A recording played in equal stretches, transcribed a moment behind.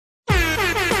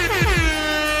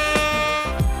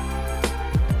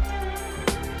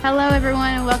Hello, everyone,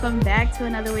 and welcome back to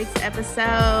another week's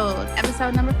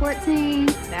episode number 14.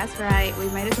 That's right, we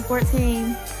made it to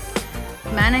 14.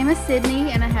 My name is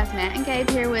Sydney, and I have Matt and Gabe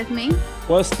here with me.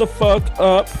 What's the fuck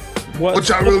up? What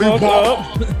y'all really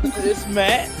want? It's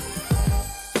Matt.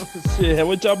 Shit,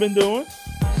 what y'all been doing?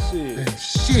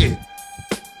 Shit.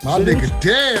 My nigga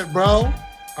dead, bro.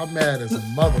 I'm mad as a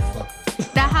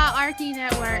motherfucker. The Hierarchy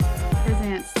Network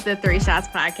presents the Three Shots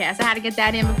Podcast. I had to get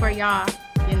that in before y'all,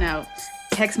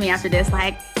 text me after this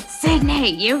like,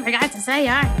 Sydney, you forgot to say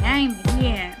our name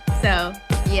again. So,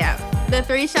 yeah, the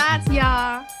Three Shots,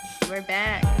 y'all. We're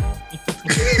back.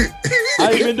 How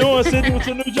you been doing, Sydney, with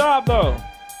your new job, though?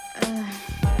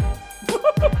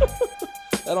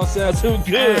 That don't sound too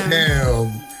good. Damn.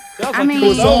 It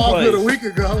was all good a week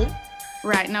ago.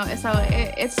 Right. No, so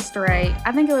it's straight.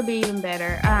 I think it would be even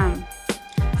better.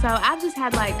 So I've just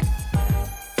had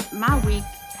my week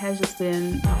has just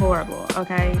been horrible.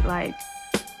 Okay.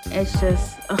 It's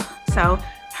just, so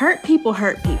hurt people,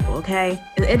 okay?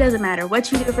 It doesn't matter what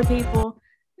you do for people.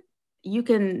 You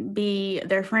can be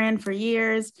their friend for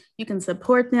years. You can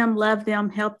support them, love them,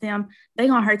 help them. They're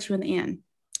going to hurt you in the end.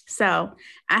 So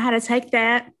I had to take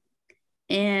that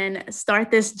and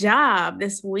start this job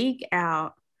this week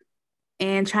out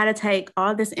and try to take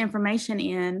all this information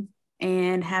in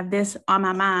and have this on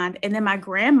my mind. And then my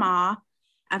grandma,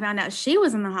 I found out she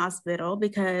was in the hospital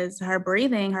because her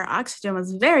breathing, her oxygen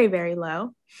was very, very low.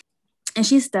 And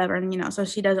she's stubborn, so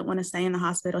she doesn't want to stay in the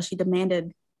hospital. She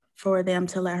demanded for them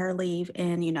to let her leave,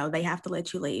 and, they have to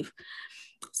let you leave.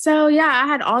 So, yeah, I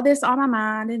had all this on my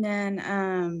mind, and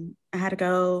then I had to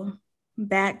go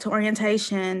back to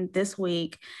orientation this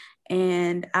week,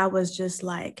 and I was just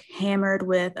hammered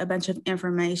with a bunch of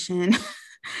information,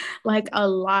 a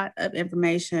lot of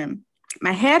information.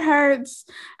 My head hurts,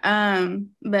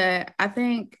 but I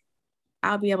think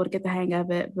I'll be able to get the hang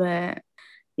of it. But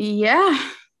yeah,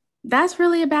 that's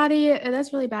really about it.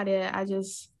 I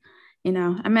just,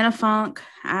 I'm in a funk.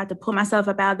 I have to pull myself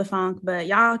up out of the funk, but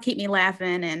y'all keep me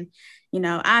laughing. And,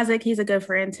 Isaac, he's a good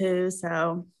friend too.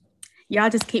 So y'all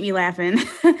just keep me laughing.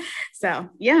 So,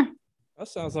 yeah. That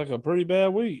sounds like a pretty bad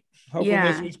week. Hopefully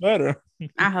this week's better.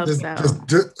 I hope so.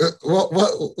 What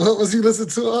was you listening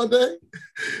to all day?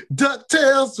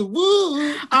 DuckTales.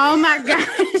 Woo! Oh my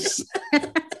gosh.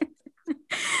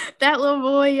 That little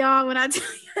boy, y'all, when I tell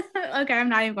you, okay, I'm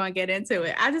not even going to get into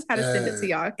it. I just had to send it to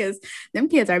y'all because them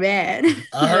kids are bad.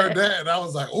 I heard that and I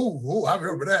was like, oh, I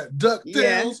remember that.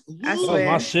 DuckTales. Yeah, oh,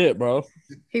 my shit, bro.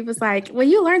 He was like, will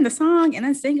you learn the song and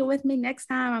then sing it with me next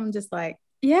time? I'm just like,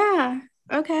 yeah,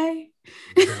 okay.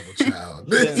 Devil child.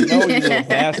 No, you little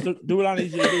bastard. Do what I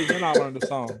need you to do. You're not learning the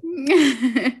song.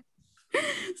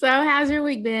 So how's your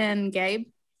week been, Gabe?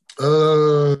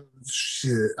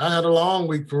 Shit. I had a long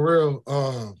week for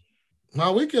real. My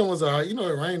weekend was all right. It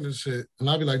rained and shit. And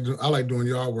I like doing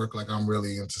yard work like I'm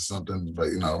really into something. But,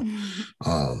 I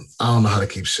don't know how to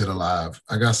keep shit alive.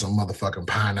 I got some motherfucking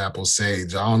pineapple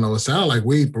sage. I don't know. It sounded like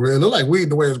weed for real. It looked like weed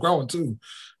the way it's growing too.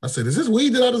 I said, is this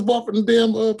weed that I just bought from the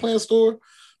damn plant store?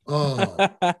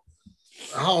 I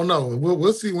don't know.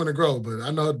 We'll see when it grows. But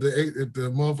I know if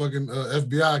the motherfucking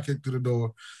FBI kicked through the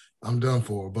door, I'm done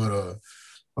for. But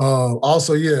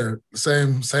also, yeah,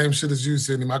 same shit as you,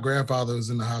 Sydney. My grandfather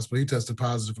was in the hospital. He tested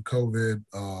positive for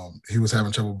COVID. He was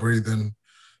having trouble breathing.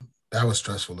 That was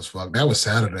stressful as fuck. That was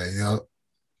Saturday,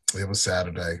 It was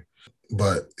Saturday.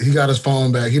 But he got his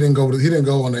phone back. He didn't go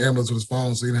on the ambulance with his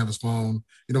phone, so he didn't have his phone.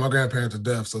 My grandparents are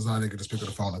deaf, so it's not they could just pick up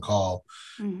the phone and call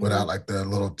without the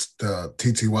little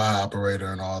TTY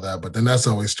operator and all that. But then that's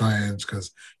always strange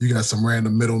because you got some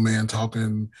random middleman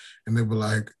talking, and they were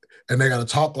like, and they got to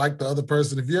talk like the other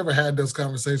person. If you ever had those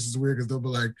conversations, it's weird because they'll be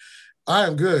like, I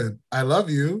am good. I love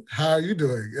you. How are you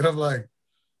doing? And I'm like,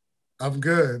 I'm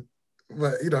good.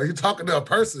 But, you're talking to a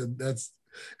person and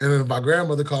then my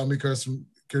grandmother called me cursing.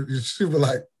 She was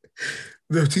like,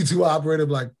 the T2 operator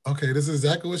be like, okay, this is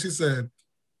exactly what she said.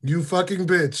 You fucking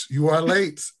bitch. You are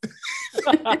late.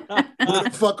 Where the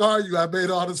fuck are you? I made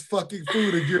all this fucking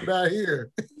food and you're not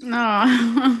here. No.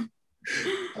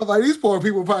 I'm like, these poor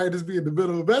people probably just be in the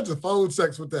middle of imagine phone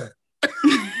sex with that.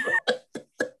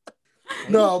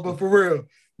 No, but for real,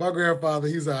 my grandfather,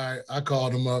 he's all right. I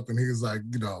called him up and he was like,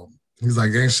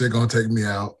 ain't shit gonna take me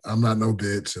out. I'm not no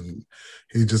bitch. And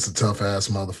he's just a tough ass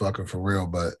motherfucker for real.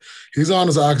 But he's on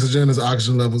his oxygen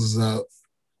levels is up.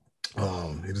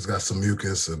 He just got some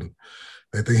mucus and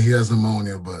they think he has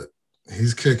pneumonia, but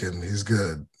he's kicking. He's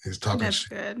good. He's talking That's shit.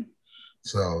 Good.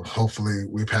 So hopefully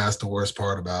we passed the worst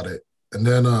part about it. And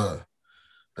then I've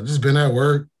just been at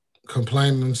work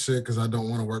complaining and shit because I don't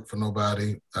want to work for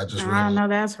nobody. I know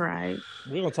that's right.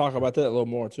 We're gonna talk about that a little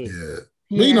more too. Yeah.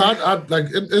 But you know, I like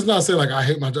it's not saying like I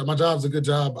hate my job. My job's a good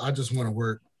job. I just want to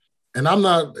work. And I'm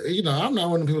not, you know, I'm not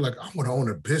one of the people like, I want to own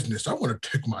a business. I want to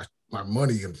take my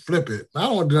money and flip it. I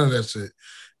don't want to do none of that shit.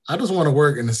 I just want to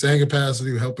work in the same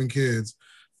capacity, helping kids,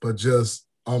 but just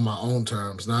on my own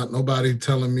terms. Not nobody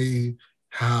telling me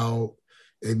how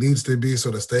it needs to be so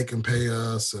the state can pay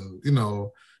us. And, you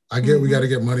know, I get we got to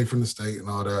get money from the state and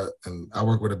all that. And I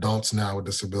work with adults now with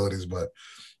disabilities, but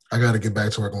I got to get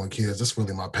back to working with kids. That's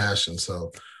really my passion.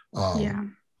 So,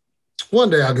 one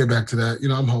day I'll get back to that. You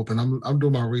know, I'm hoping. I'm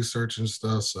doing my research and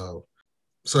stuff. So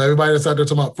everybody that's out there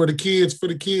talking about for the kids,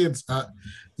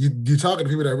 you talking to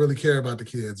people that really care about the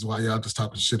kids while y'all just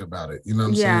talking shit about it. You know what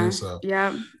I'm saying? So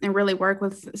and really work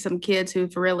with some kids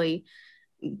who've really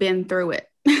been through it.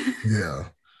 Yeah.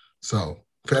 So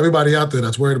for everybody out there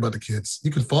that's worried about the kids,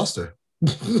 you can foster.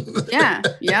 Yeah,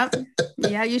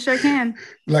 you sure can.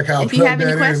 Like how if you have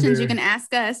any questions, you can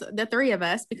ask us, the three of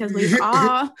us, because we've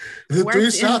all the three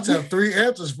shots have three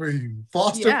answers for you.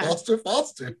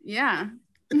 Foster. Yeah.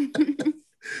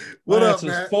 What up,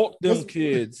 man? Fuck them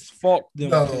kids. Fuck them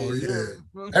kids.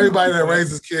 Yeah. Everybody that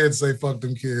raises kids say fuck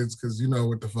them kids because you know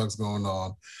what the fuck's going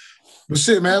on. But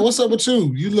shit, man, what's up with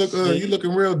you? You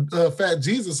looking real fat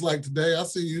Jesus like today. I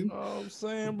see you. Oh, I'm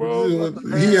saying, bro.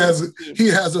 He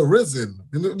has arisen.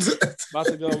 About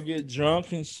to go get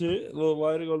drunk and shit. A little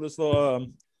later, go this little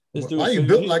Why you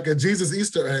built like a Jesus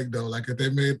Easter egg though? Like if they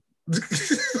made.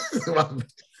 All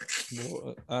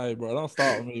right, bro. Don't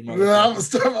start with me, man. No, I'm gonna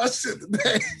start my shit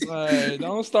today. Hey,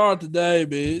 don't start today,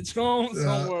 bitch. Go on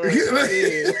somewhere.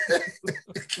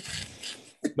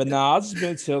 But nah, I've just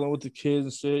been chilling with the kids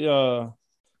and shit. I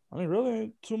mean, really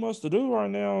ain't too much to do right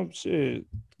now. Shit,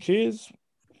 kids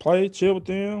play, chill with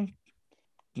them.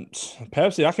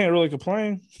 Pepsi, I can't really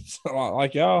complain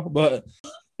like y'all, but.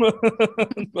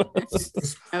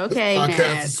 Okay,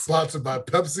 podcast is sponsored by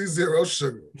Pepsi Zero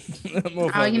Sugar.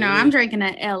 Oh, you know, I'm drinking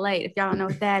an L8. If y'all don't know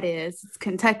what that is, it's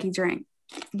Kentucky drink.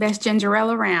 Best ginger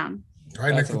ale around.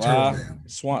 Right next to Turtle Man.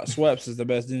 Schweppes is the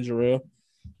best ginger ale.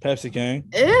 Pepsi King.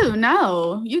 Ew,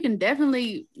 no. You can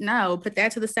definitely put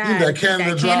that to the side. That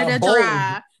Canada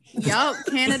Dry. Yup,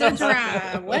 Canada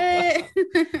Dry. What?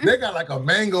 They got like a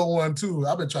mango one too.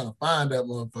 I've been trying to find that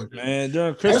motherfucker. Man,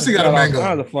 during Christmas, got a mango. All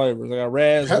kinds of flavors. I got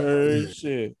raspberry,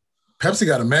 shit. Pepsi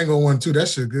got a mango one too. That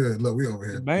shit good. Look, we over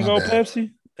here. Mango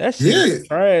Pepsi? That shit is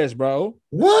trash, bro.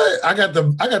 What? I got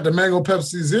the mango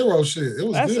Pepsi Zero shit. It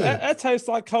was good. That tastes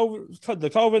like the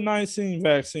COVID-19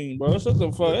 vaccine, bro. Shut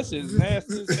the fuck. That shit is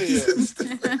nasty as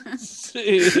hell.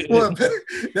 Shit. What?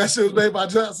 That shit was made by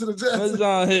Johnson & Johnson.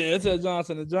 That's at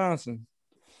Johnson & Johnson.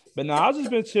 But nah, I've just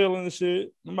been chilling and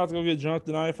shit. I'm about to go get drunk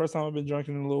tonight. First time I've been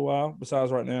drinking in a little while,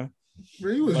 besides right now.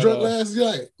 Bro, you was drunk last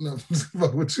night. No,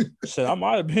 fuck with you. Shit, I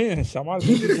might have been. I might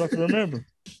have been drunk to remember.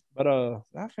 But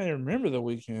I can't remember the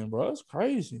weekend, bro. It's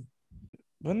crazy.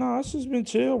 But no, it's just been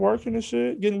chill, working and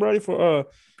shit, getting ready for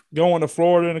going to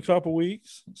Florida in a couple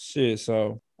weeks. Shit,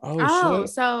 so shit.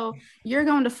 So you're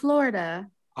going to Florida.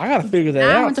 I gotta figure that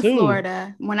out too.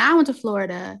 When I went to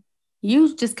Florida,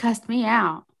 you just cussed me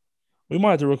out. We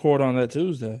might have to record on that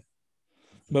Tuesday.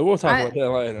 But we'll talk about that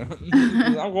later.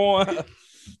 I'm going.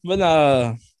 But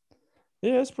yeah,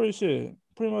 it's pretty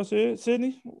much it.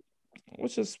 Sydney,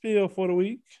 what's your spiel for the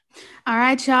week? All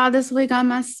right, y'all. This week on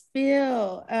my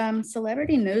spiel,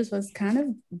 celebrity news was kind of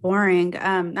boring.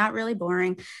 Not really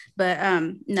boring, but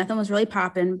nothing was really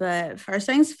popping. But first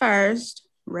things first,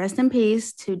 rest in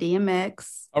peace to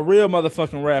DMX. A real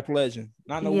motherfucking rap legend.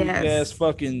 Not no weak ass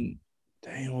fucking.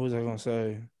 Damn, what was I gonna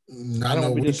say? Not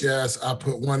no weak ass. I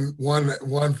put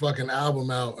one fucking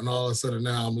album out, and all of a sudden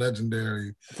now I'm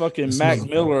legendary. Fucking Mac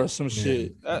Miller or some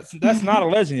shit. That's not a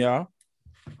legend, y'all.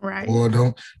 Right. Well,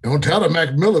 don't tell the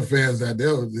Mac Miller fans that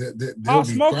they'll Pop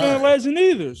Smoke ain't a legend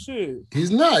either. Shit.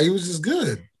 He's not. He was just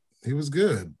good. He was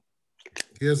good.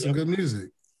 He had some good music.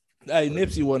 Hey,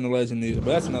 Nipsey wasn't a legend either,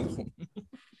 but that's another one.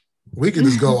 We could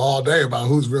just go all day about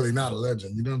who's really not a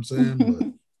legend. You know what I'm saying?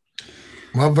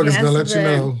 But motherfuckers gonna let you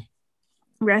know.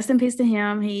 Rest in peace to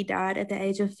him. He died at the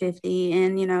age of 50.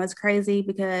 And, you know, it's crazy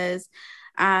because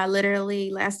I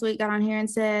literally last week got on here and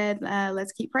said,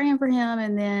 let's keep praying for him.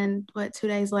 And then 2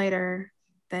 days later,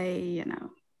 they,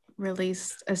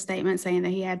 released a statement saying that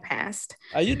he had passed.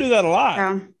 You do that a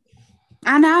lot.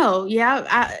 I know.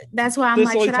 Yeah. That's why I'm This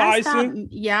like, should Tyson? I stop?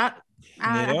 Yeah.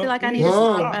 I feel like I need to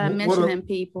stop mentioning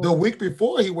people. The week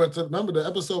before he went to, remember the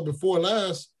episode before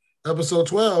last, episode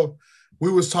 12,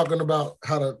 we was talking about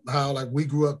how like we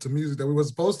grew up to music that we were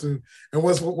supposed to, and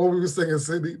what we were singing,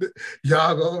 Cindy,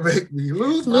 y'all gonna make me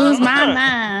lose my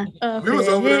mind. We was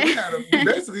over there. We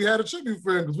basically had a tribute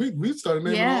for him because we started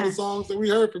naming all the songs that we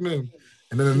heard from him.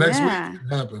 And then the next week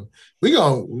it happened.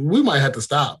 We might have to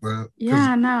stop, bro.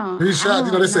 Yeah, I know. 3 shots.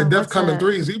 They say death come in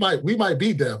threes. We might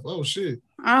be deaf. Oh shit.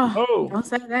 Oh, don't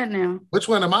say that now. Which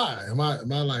one am I? Am I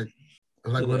like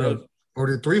or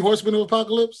the 3 horsemen of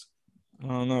apocalypse? I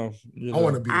don't know. I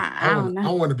want to be. I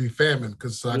want to be famine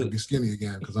so I can be skinny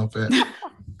again because I'm fat.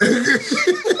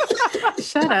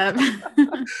 Shut up.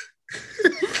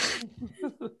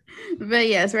 But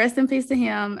yes, rest in peace to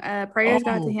him. Prayers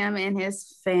go out to him and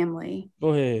his family. Go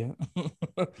ahead. All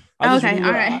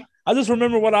right. I just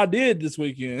remember what I did this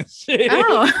weekend.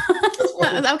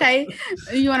 Okay.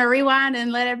 You want to rewind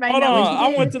and let everybody know? Hold on.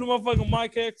 I went to the motherfucking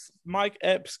Mike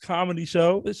Epps comedy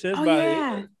show. This shit's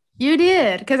yeah. You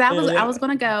did. Because I was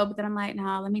gonna go, but then I'm like,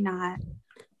 no, let me not.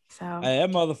 So that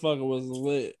motherfucker was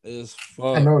lit as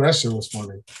fuck. I know that shit was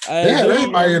funny. They had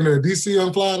everybody in there. DC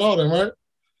Young Fly and all them, right?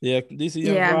 Yeah, DC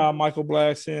Young Fly, Michael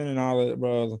Blackson, and all that,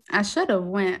 brother. I should have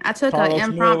went. I took an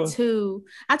impromptu.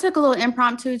 I took a little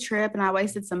impromptu trip, and I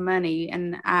wasted some money.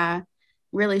 And I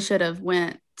really should have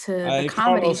went to the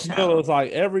comedy show. Miller's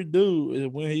like every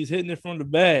dude when he's hitting it from the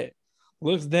back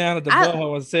looks down at the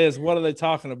butthole and says, "What are they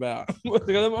talking about?"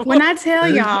 When I tell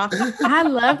y'all, I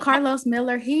love Carlos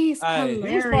Miller. He's hilarious.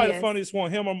 He was probably the funniest one.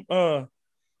 Him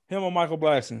or Michael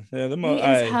Blackson. Yeah, he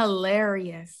is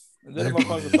hilarious. And then the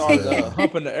motherfucker started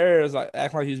humping the air, like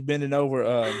acting like he's bending over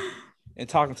and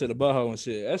talking to the butthole and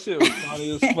shit. That shit was funny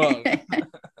as fuck.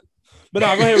 But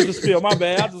no, go ahead with the spiel. My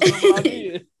bad. I just remember what I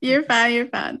did. You're fine.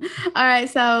 All right.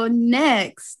 So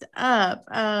next up,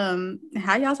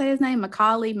 how y'all say his name?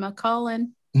 Macauley. Macaulay.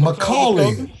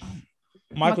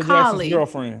 Michael Jackson's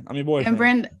girlfriend. I mean boyfriend. And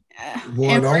Brenda.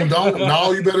 Boy, don't.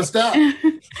 No, you better stop. Hey,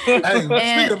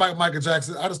 speaking of Michael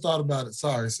Jackson, I just thought about it.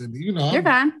 Sorry, Sydney. You know, you're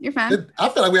fine. I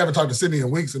feel like we haven't talked to Sydney in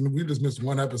weeks, and we just missed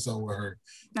one episode with her,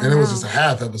 and it was just a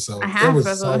half episode.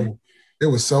 It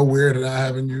was so weird not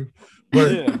having you.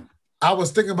 But I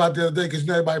was thinking about the other day because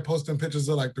everybody posting pictures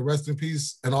of like the rest in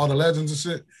peace and all the legends and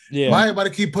shit. Yeah. Why everybody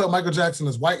keep putting Michael Jackson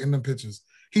as white in them pictures?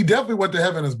 He definitely went to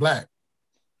heaven as black.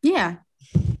 Yeah.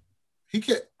 He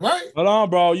can't, right? Hold on,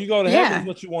 bro. You go to heaven is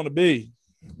what you want to be.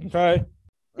 Okay.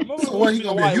 So what, he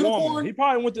gonna be a unicorn? Woman. He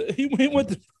probably went to he went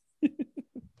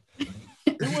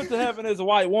to heaven as a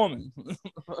white woman. No,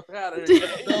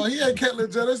 he ain't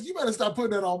Caitlyn Jenner. You better stop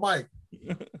putting that on Mike.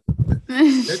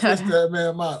 They twist that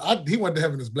man out. He went to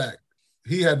heaven as black.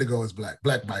 He had to go as black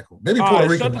Michael. Maybe Puerto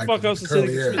Rican Michael. Shut the fuck up,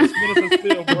 curly hair.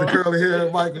 The curly hair,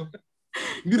 Michael.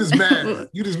 You just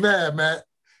mad, Matt.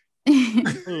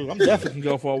 I'm definitely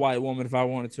gonna go for a white woman if I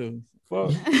wanted to.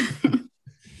 Fuck.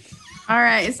 All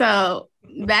right, so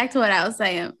back to what I was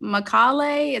saying.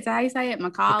 Macaulay, is that how you say it?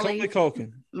 Macauley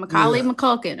Culkin. Macauley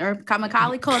Culkin or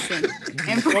Macauley Culkin.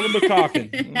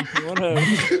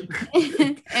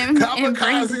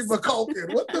 Kamikaze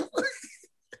McCulkin. What the fuck?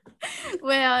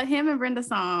 Well, him and Brenda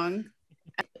Song,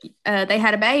 they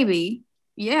had a baby.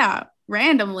 Yeah,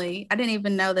 randomly. I didn't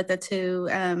even know that the two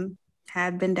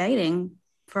had been dating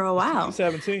for a while.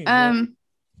 17.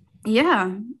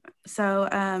 Yeah.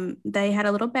 So they had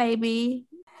a little baby,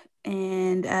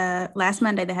 and last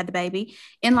Monday they had the baby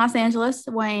in Los Angeles,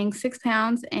 weighing 6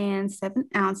 pounds and 7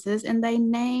 ounces, and they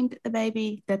named the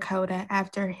baby Dakota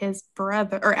after his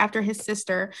brother or after his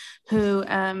sister who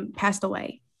passed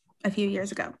away a few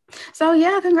years ago. So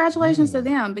yeah, congratulations to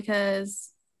them,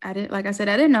 because I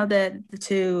didn't know that the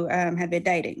two had been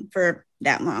dating for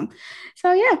that long.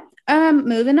 So yeah.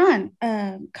 Moving on.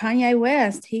 Kanye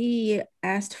West, he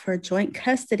asked for joint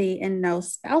custody and no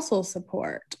spousal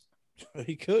support.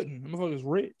 He couldn't. The motherfucker's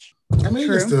rich. I mean,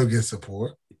 you can still get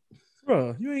support.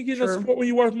 Bro, you ain't getting no support when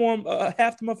you worth more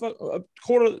half the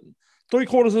motherfucker,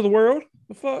 three-quarters of the world.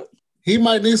 The fuck? He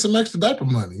might need some extra diaper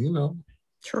money, you know.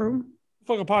 True.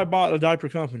 Fucking probably bought a diaper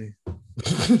company.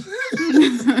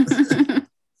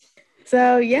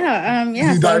 So yeah,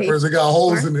 These diapers that got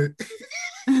holes in it.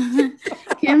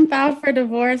 Kim filed for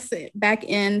divorce back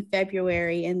in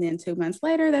February, and then 2 months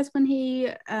later, that's when he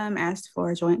asked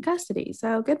for joint custody.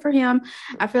 So good for him.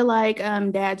 I feel like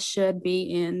dads should be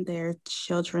in their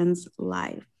children's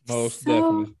life. Most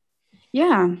definitely.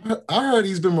 Yeah. I heard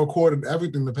he's been recording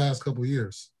everything the past couple of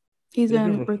years. He's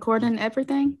been recording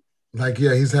everything?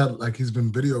 He's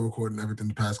been video recording everything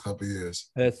the past couple of years.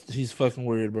 He's fucking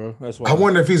weird, bro. That's why. I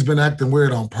wonder if he's been acting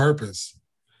weird on purpose.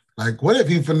 Like, what if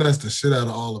he finessed the shit out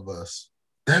of all of us?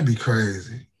 That'd be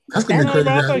crazy. That's gonna be crazy.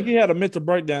 I think he had a mental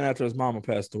breakdown after his mama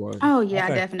passed away. Oh yeah,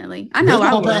 definitely. I know.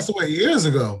 His mama passed away years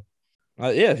ago.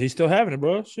 Yeah, he's still having it,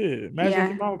 bro. Shit, imagine if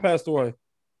your mama passed away.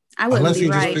 Unless he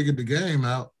just figured the game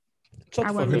out.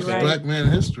 I wouldn't be right. Black man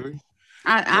history.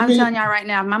 I'm telling y'all right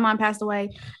now, if my mom passed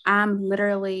away, I'm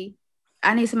literally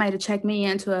I need somebody to check me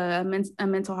into a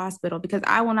mental hospital because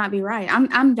I will not be right.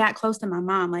 I'm that close to my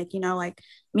mom. Like, like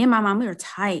me and my mom, we were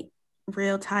tight,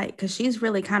 real tight, because she's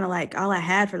really kind of like all I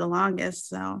had for the longest.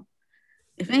 So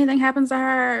if anything happens to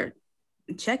her,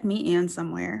 check me in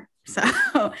somewhere. So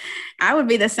I would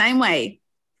be the same way.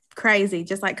 Crazy,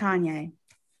 just like Kanye.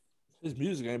 His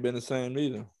music ain't been the same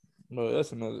either. But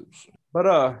that's another.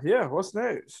 But yeah, what's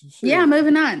next? Shit. Yeah,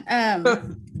 moving on.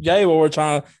 Gabe, we're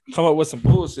trying to come up with some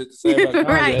bullshit to say about Kanye.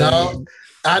 Right. No,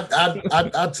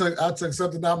 I took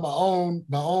something out my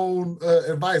own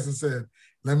advice and said,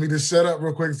 let me just shut up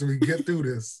real quick so we can get through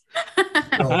this.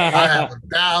 I have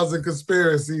 1,000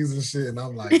 conspiracies and shit, and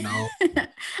I'm like, no.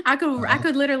 I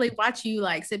could literally watch you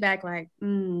like sit back like,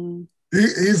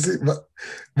 He's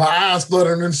my eyes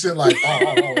fluttering and shit like,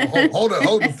 hold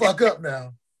the fuck up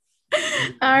now.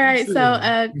 All right,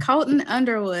 so Colton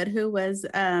Underwood, who was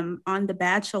on The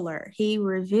Bachelor, he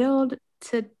revealed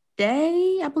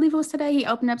today, I believe it was today, he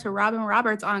opened up to Robin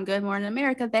Roberts on Good Morning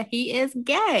America that he is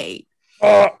gay.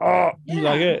 You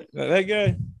like it? That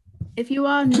gay? If you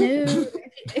all knew,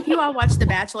 if you all watch The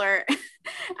Bachelor,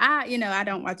 I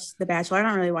don't watch The Bachelor. I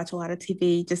don't really watch a lot of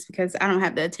TV just because I don't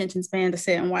have the attention span to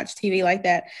sit and watch TV like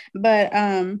that. But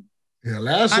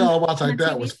last show I watched like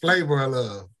that was Flavor of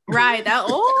Love. Right.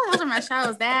 Those are my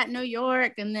shows. That New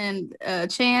York and then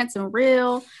Chance and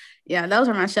Real. Yeah, those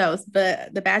are my shows.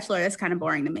 But The Bachelor is kind of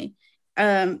boring to me.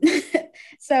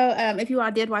 So if you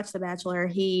all did watch The Bachelor,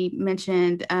 he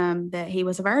mentioned that he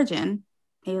was a virgin.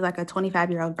 He was like a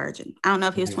 25-year-old virgin. I don't know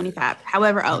if he was 25,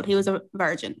 however old. He was a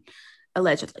virgin,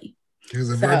 allegedly. He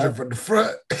was a virgin from the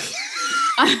front.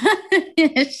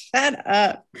 Shut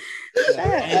up.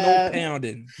 No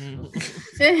pounding.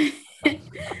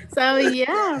 So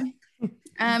yeah.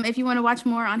 If you want to watch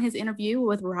more on his interview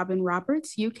with Robin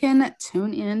Roberts, you can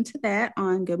tune in to that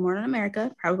on Good Morning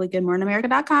America, probably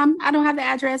goodmorningamerica.com. I don't have the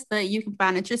address, but you can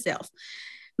find it yourself.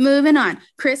 Moving on.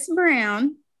 Chris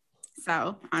Brown.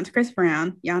 So on to Chris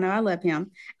Brown. Y'all know I love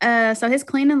him. So his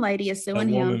cleaning lady is suing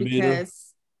him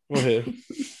because go ahead.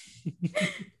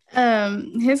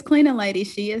 His cleaning lady,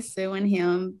 she is suing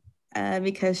him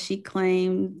because she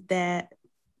claims that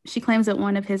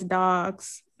one of his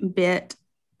dogs bit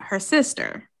her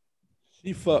sister.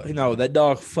 That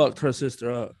dog fucked her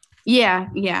sister up. Yeah.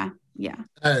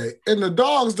 Hey, in the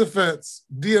dog's defense,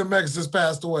 DMX just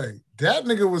passed away. That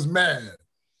nigga was mad.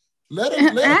 Let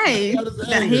him.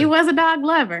 He was a dog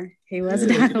lover. He was a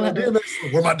dog lover.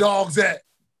 DMX, where my dogs at?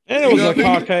 And it was a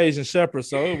Caucasian Shepherd,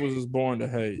 so it was just born to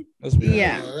hate. Let's be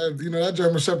honest. That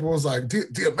German Shepherd was like,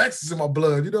 DMX is in my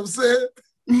blood. You know what I'm saying?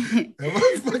 That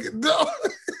motherfucking dog.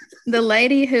 The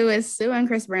lady who is suing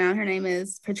Chris Brown, her name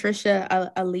is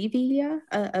Patricia Avilia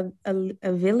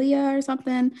or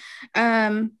something.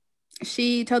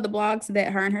 She told the blogs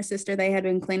that her and her sister, they had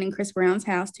been cleaning Chris Brown's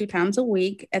house 2 times a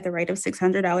week at the rate of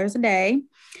 $600 a day.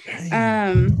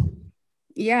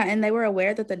 And they were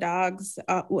aware that the dogs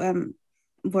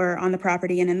were on the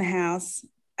property and in the house,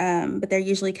 but they're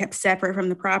usually kept separate from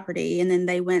the property. And then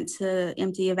they went to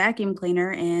empty a vacuum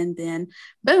cleaner, and then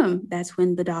boom, that's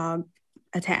when the dog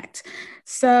attacked.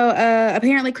 So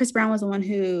apparently Chris Brown was the one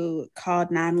who called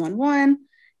 911,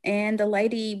 and the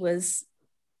lady was,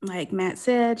 like Matt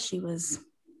said, she was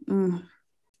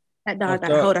that dog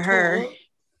got a hold of her.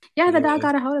 Yeah, the dog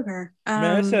got a hold of her.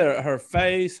 Man, I said her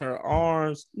face, her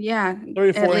arms. Yeah,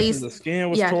 3-4 inches of skin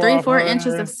was torn 3-4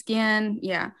 inches of skin.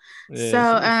 Yeah.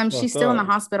 So she's still in the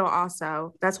hospital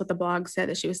also. That's what the blog said,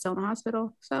 that she was still in the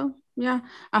hospital. So yeah,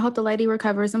 I hope the lady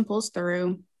recovers and pulls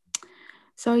through.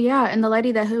 So yeah, and the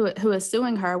lady who is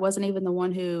suing her wasn't even the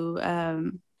one who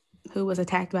was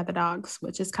attacked by the dogs,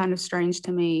 which is kind of strange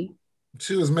to me.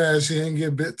 She was mad she didn't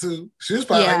get bit too. She was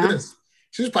probably like this.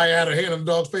 She was probably had her hand on the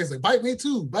dog's face, like, bite me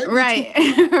too. Bite me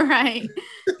too. Right.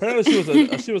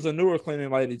 Apparently she was a newer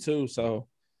cleaning lady too, so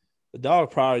the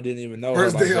dog probably didn't even know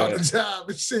first her day on the job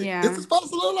and shit. Yeah. Is it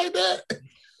supposed to look like that?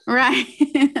 Right.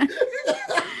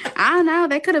 I don't know.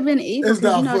 They could have been evil. It's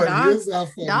not funny.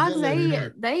 Dogs,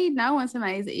 they know when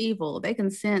somebody's evil. They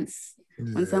can sense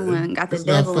when someone got the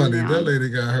devil in them. That lady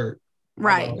got hurt.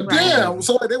 Right. Damn.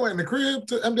 So they went in the crib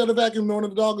to empty the vacuum knowing that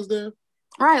the dog was there?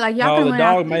 Right. Like y'all the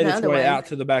dog made its way out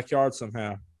to the backyard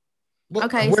somehow.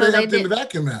 Okay. Where so they emptied the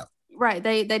vacuum out? Right.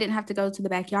 They didn't have to go to the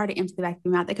backyard to empty the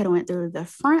vacuum out. They could have went through the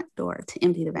front door to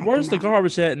empty the vacuum Where's out. the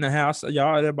garbage at in the house?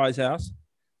 Y'all at everybody's house?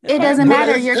 It doesn't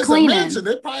matter. You're cleaning.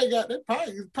 They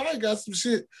probably got some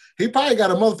shit. He probably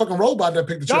got a motherfucking robot that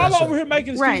picked the trash Y'all over up. here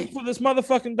making excuses for this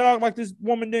motherfucking dog like this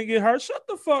woman didn't get hurt. Shut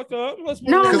the fuck up.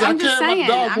 No, I'm just saying.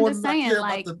 I'm just saying,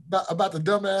 like about the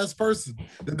dumbass person.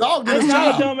 The dog did his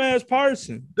job. Not a dumbass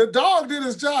person. The dog did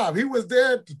his job. He was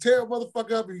there to tear a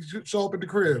motherfucker up and show up at the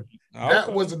crib. Okay.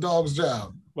 That was the dog's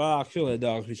job. Well, I'll kill that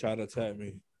dog if he tried to attack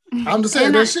me. I'm just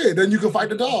saying that shit. Then you can fight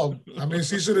the dog. I mean,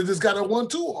 she should have just got a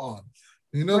 1-2 on.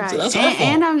 You know, right. That's her fault.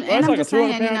 And I'm like just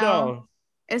saying, you know,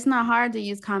 it's not hard to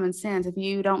use common sense. If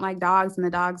you don't like dogs and the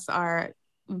dogs are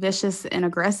vicious and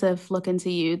aggressive looking to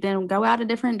you, then go out a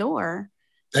different door.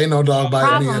 Ain't no dog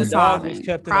biting me. The dog was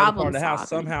kept in another part of the house.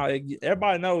 Somehow,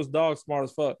 everybody knows dogs smart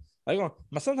as fuck.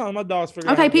 Sometimes my dogs figure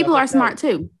out. Okay, people are smart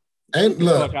too. And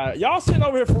look, y'all sitting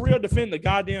over here for real defending the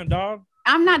goddamn dog.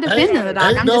 I'm not defending the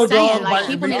dog. I'm just saying, like,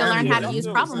 people need to learn how to use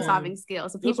problem-solving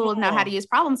skills. If people would know how to use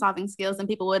problem-solving skills, then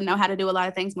people would know how to do a lot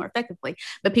of things more effectively.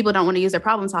 But people don't want to use their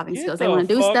problem-solving skills. They want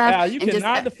to do stuff. You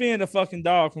cannot defend a fucking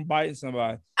dog from biting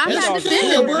somebody. I'm not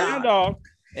defending the dog.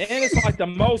 And it's like the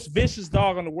most vicious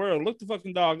dog in the world. Look the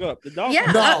fucking dog up. The dog.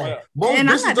 No, most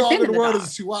vicious dog in the world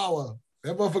is a Chihuahua.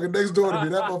 That motherfucker next door to me.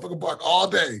 That motherfucker bark all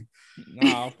day.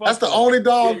 That's the only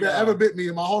dog that ever bit me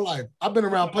in my whole life. I've been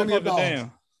around plenty of dogs.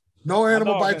 Damn. No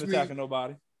animal bites me.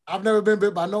 Nobody. I've never been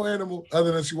bit by no animal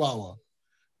other than Chihuahua.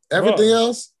 Everything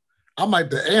else, I'm like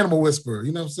the animal whisperer.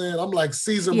 You know what I'm saying? I'm like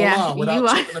Caesar Milan without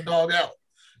choking the dog out.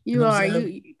 You are.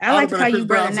 I like to call you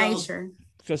brother nature.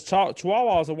 Because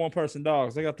Chihuahuas are one-person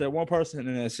dogs. They got that one person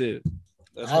and that's it.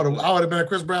 I would have been at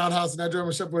Chris Brown's house and that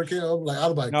German Shepherd came. I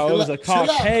was like, no, it was a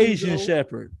Caucasian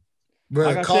Shepherd.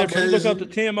 But like I said, when you look up the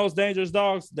 10 most dangerous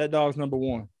dogs, that dog's number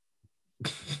one.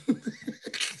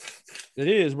 It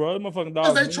is, bro. Motherfucking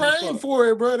dogs. They train for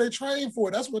it, bro. They train for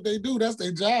it. That's what they do. That's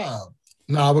their job.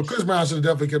 Nah, but Chris Brown should have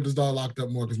definitely kept his dog locked up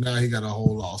more because now he got a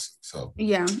whole lawsuit. So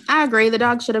yeah, I agree. The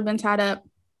dog should have been tied up,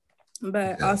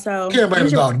 but also can't blame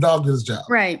the dog. The dog did his job.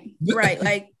 Right.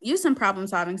 Like use some problem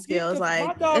solving skills.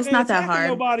 Like it's not that hard.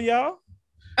 Nobody, y'all.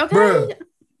 Okay.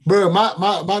 Bro,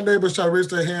 my neighbors tried to reach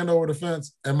their hand over the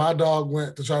fence, and my dog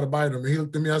went to try to bite him. And he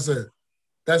looked at me. I said,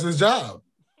 "That's his job.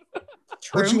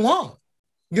 True. What you want?"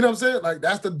 You know what I'm saying? Like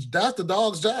that's the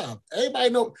dog's job. Everybody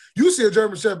know. You see a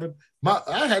German Shepherd.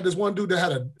 I had this one dude that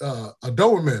had a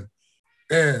Doberman,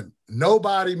 and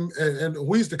nobody. And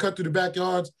we used to cut through the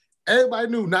backyards. Everybody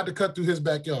knew not to cut through his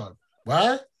backyard.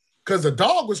 Why? Because the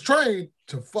dog was trained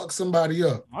to fuck somebody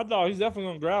up. My dog, he's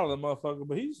definitely gonna growl at that motherfucker,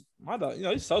 but my dog. You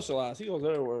know, he's socialized. He goes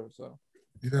everywhere. So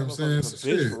you know what I'm saying?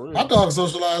 Shit. My dog's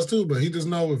socialized too, but he just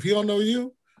know if he don't know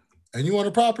you, and you on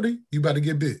the property, you about to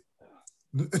get bit.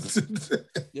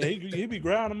 Yeah, he be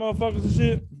growling motherfuckers and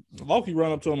shit. Loki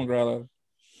run up to him and growl at him.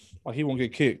 Like he won't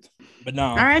get kicked. But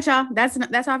no. All right, y'all.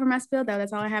 That's all for my spill though.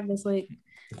 That's all I have this week.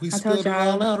 We spilled it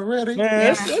all out already.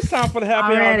 Man, it's time for the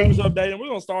happy hour news update, and we're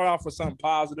gonna start off with something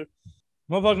positive.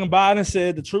 Motherfucking Biden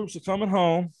said the troops are coming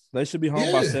home. They should be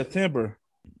home by September.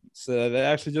 So they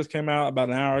actually just came out about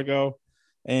an hour ago.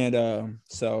 And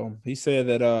so he said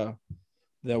that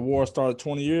that war started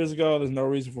 20 years ago. There's no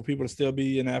reason for people to still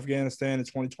be in Afghanistan in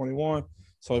 2021.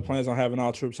 So he plans on having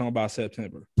all troops home by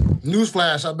September.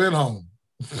 Newsflash, I've been home.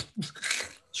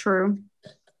 True.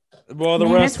 Well, the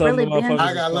rest of really the motherfuckers.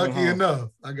 I got lucky enough.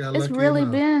 It's really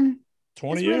been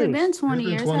 20 years. It's really been 20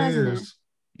 years, hasn't it?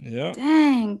 Yeah.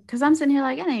 Dang. Because I'm sitting here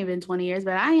like, it ain't been 20 years,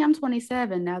 but I am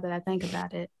 27 now that I think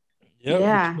about it. Yep,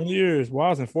 yeah. 20 years. Wow, I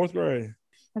was in 4th grade.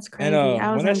 That's crazy.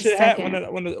 And when that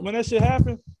shit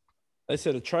happened, they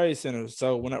said a trade center.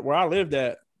 So where I lived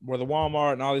at, where the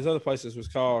Walmart and all these other places was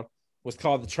called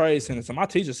the trade center. So my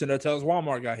teacher sitting there telling us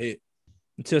Walmart got hit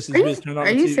until she's bitch turned on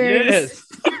the TV. Are you serious?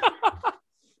 Yes.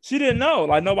 She didn't know.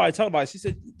 Like nobody told her. She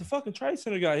said the fucking trade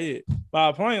center got hit by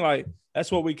a plane. Like that's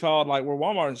what we called like where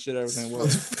Walmart and shit everything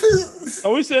was.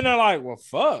 So we sitting there like, well,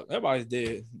 fuck, everybody's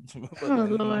dead. Oh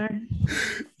Lord.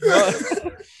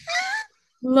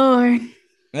 Lord.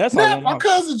 That's all my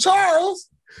cousin Charles.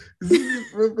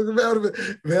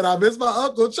 Man, I miss my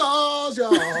Uncle Charles,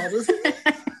 y'all. I'm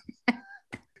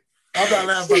not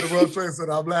laughing about the World Trade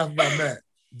Center. I'm laughing about that.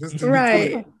 Just to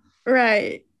right.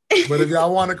 But if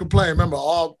y'all want to complain, remember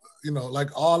all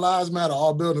lives matter,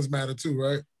 all buildings matter too,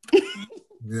 right?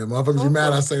 Yeah, motherfuckers be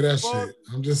mad I say that shit.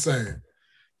 I'm just saying.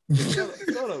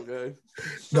 Shut up, guys.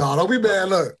 No, don't be mad.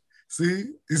 Look,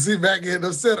 see, you see Matt getting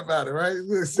upset about it, right?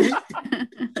 Look, see.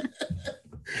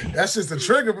 That's just a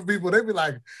trigger for people. They be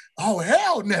like, oh,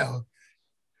 hell no.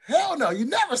 Hell no. You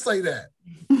never say that.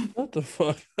 What the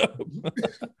fuck up?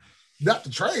 Not the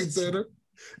trade center.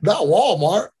 Not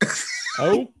Walmart.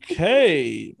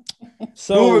 Okay.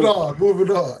 So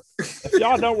moving on. If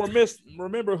y'all don't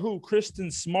remember who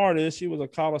Kristen Smart is, she was a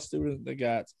college student that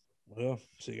got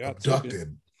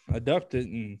abducted,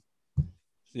 and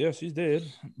yeah, she's dead.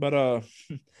 But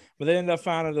they ended up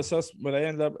finding they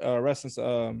ended up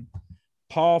arresting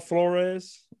Paul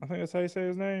Flores. I think that's how you say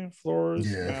his name,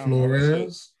 Flores. Yeah,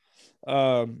 Flores.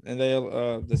 And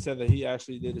they said that he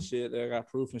actually did the shit. They got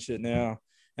proof and shit now.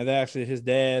 And they actually, his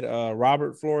dad,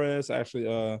 Robert Flores, actually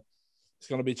is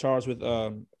going to be charged with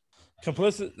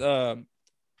complicit.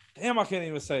 Damn, I can't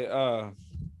even say.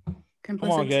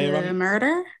 Complicit to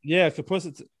murder? Yeah,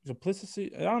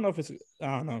 complicity. I don't know.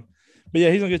 But yeah,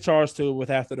 he's going to get charged too with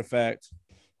after the fact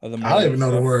of the murder. I don't even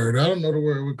know the word. I don't know the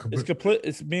word.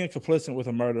 It's being complicit with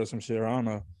a murder or some shit. Or I don't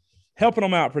know. Helping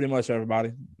them out pretty much,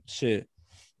 everybody. Shit.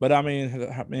 But I mean,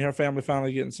 her family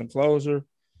finally getting some closure.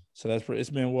 So it's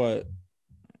been what?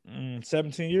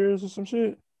 17 years or some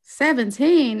shit?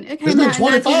 17? It came out in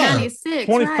 1996.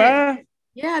 25? Right?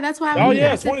 Yeah, that's why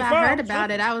I heard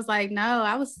about it. I was like, no,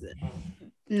 I was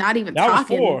not even talking. I was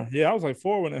 4. Yeah, I was like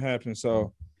 4 when it happened.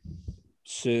 So,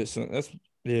 shit. So that's,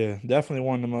 definitely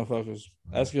one of the motherfuckers.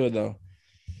 That's good, though.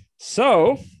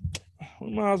 So,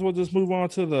 we might as well just move on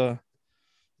to the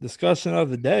discussion of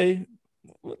the day.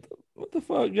 What the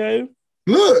fuck, Gabe?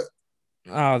 Look.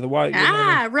 The white.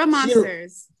 Real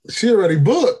monsters. She already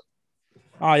booked.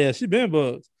 Oh yeah, she been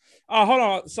booked. Oh, hold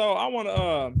on. So I want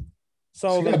to.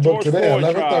 So the George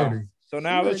Floyd trial. So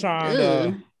now they're trying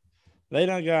to. They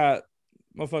done got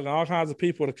motherfucking all kinds of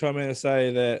people to come in and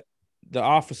say that the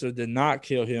officer did not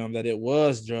kill him. That it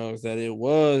was drugs. That it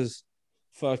was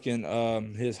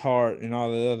fucking his heart and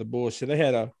all the other bullshit. They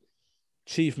had a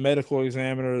chief medical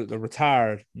examiner, the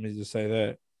retired. Let me just say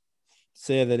that.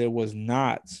 Said that it was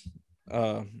not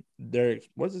Derek,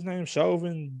 what's his name?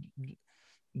 Chauvin?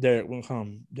 Derek, we'll call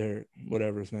him Derek,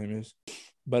 whatever his name is.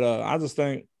 But I just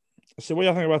think, so what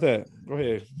y'all think about that? Go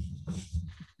ahead.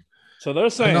 So they're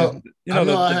saying,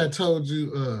 I had told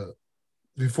you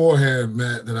beforehand,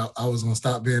 Matt, that I was gonna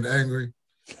stop being angry.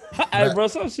 Hey, bro,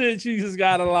 some shit you just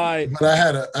gotta like. But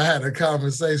I had a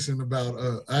conversation about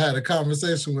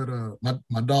with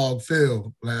my dog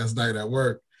Phil last night at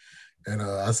work. And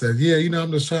I said,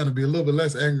 I'm just trying to be a little bit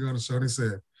less angry on the show. And he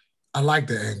said, I like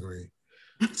the angry.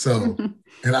 So,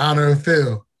 in honor of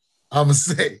Phil, I'm going to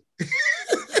say,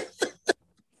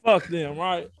 fuck them,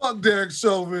 right? Fuck Derek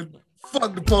Chauvin.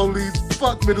 Fuck the police.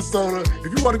 Fuck Minnesota.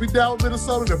 If you want to be down with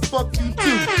Minnesota, then fuck you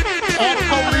too. All the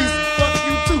police, fuck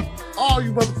you too. All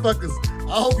you motherfuckers.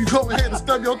 I hope you go ahead and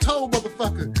stub your toe,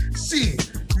 motherfucker.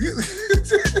 Shit.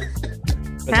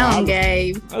 Tell him,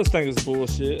 Gabe. I just think it's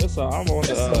bullshit. That's all. I'm on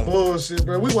some bullshit,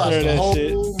 bro. We watched the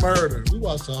whole murder. We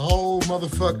watched the whole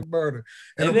motherfucking murder.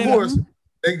 And of course,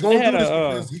 they gonna do this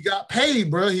because he got paid,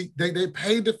 bro. They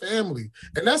paid the family.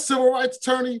 And that civil rights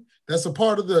attorney, that's a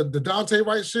part of the Dante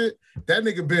Wright shit. That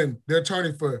nigga been their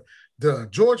attorney for the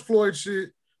George Floyd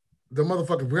shit, the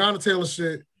motherfucking Breonna Taylor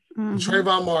shit, the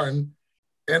Trayvon Martin.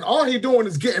 And all he doing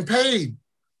is getting paid.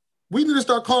 We need to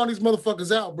start calling these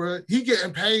motherfuckers out, bro. He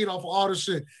getting paid off of all this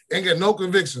shit. Ain't get no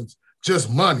convictions, just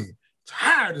money.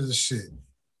 Tired of this shit.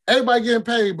 Everybody getting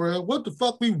paid, bro. What the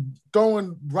fuck we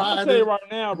throwing riding? I'll tell you right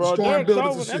now, bro. Derek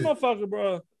Chauvin, that motherfucker,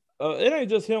 bro. It ain't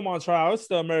just him on trial. It's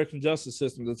the American justice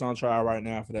system that's on trial right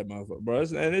now for that motherfucker, bro.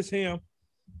 And it's him.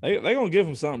 They gonna give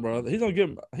him something, bro. He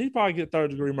probably get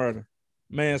 3rd-degree murder,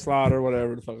 manslaughter,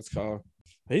 whatever the fuck it's called.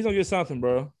 He's gonna get something,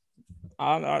 bro.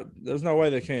 There's no way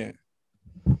they can't.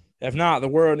 If not, the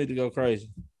world need to go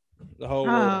crazy. The whole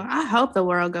world. I hope the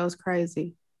world goes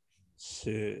crazy.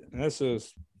 Shit. That's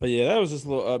just, but yeah, that was just a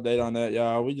little update on that,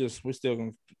 y'all. We still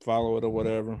gonna follow it or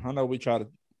whatever. I know we try to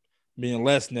be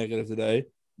less negative today.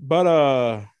 But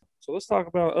so let's talk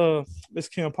about Miss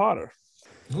Kim Potter.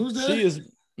 Who's that? She is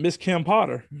Miss Kim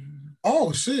Potter.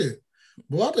 Oh shit.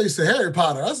 Well, I thought you said Harry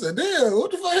Potter. I said, damn,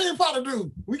 what the fuck Harry Potter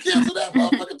do? We canceled that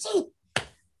motherfucker too.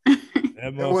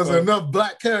 There wasn't enough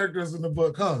black characters in the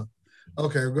book, huh?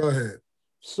 Okay, go ahead.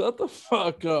 Shut the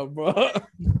fuck up, bro.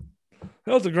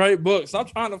 That was a great book.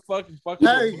 Stop trying to fucking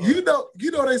Hey, you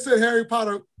know they said Harry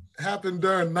Potter happened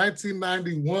during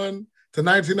 1991 to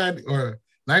 1990 or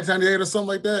 1998 or something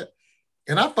like that.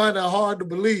 And I find that hard to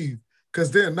believe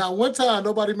because then not one time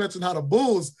nobody mentioned how the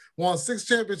Bulls won 6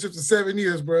 championships in 7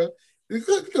 years, bro.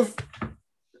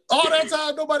 All that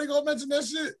time, nobody gonna mention that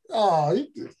shit. Oh,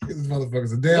 these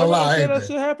motherfuckers a damn lie. That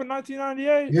shit happened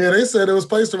 1998. Yeah, they said it was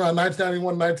placed around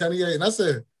 1991, 1998, and I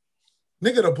said,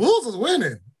 "Nigga, the Bulls was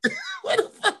winning." Where the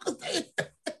fuck was they?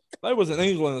 They was in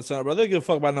England or something, bro. They give a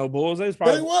fuck about no Bulls. They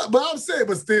what? But I'm saying,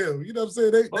 but still, you know what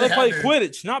I'm saying? They played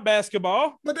Quidditch, not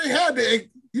basketball. But they had to,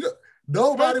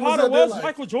 nobody Harry Potter was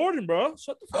Michael Jordan, bro.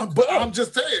 Shut the fuck up. But I'm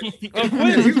just saying, he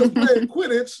was playing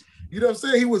Quidditch. You know what I'm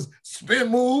saying? He was spin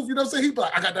move. You know what I'm saying? He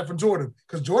like, I got that from Jordan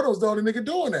because Jordan was the only nigga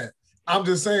doing that. I'm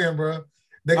just saying, bro.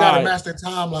 They got to match their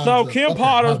timelines. So Kim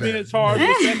Potter's being charged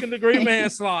with second-degree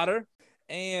manslaughter,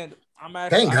 and I'm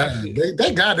actually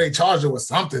thank God they charged her with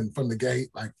something from the gate.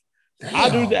 Like, damn.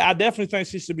 I definitely think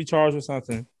she should be charged with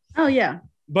something. Oh yeah.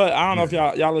 But I don't know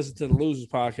if y'all listened to the Losers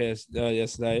podcast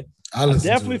yesterday. I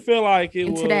definitely feel like it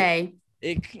was today.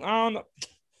 I don't know.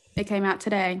 It came out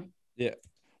today. Yeah.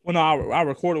 Well, no, I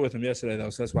recorded with him yesterday though,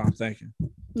 so that's what I'm thinking.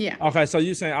 Yeah. Okay, so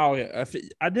you saying, oh yeah,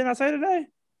 didn't I say today?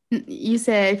 You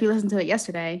said if you listened to it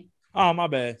yesterday. Oh, my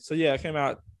bad. So yeah, it came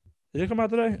out. Did it come out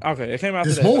today? Okay, it came out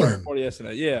this today. Morning. Or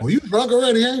yesterday. Yeah. Well, you drunk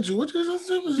already, ain't you? What you just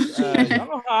I don't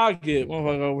know how I get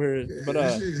motherfucker over here, but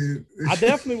I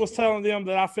definitely was telling them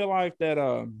that I feel like that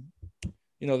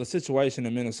the situation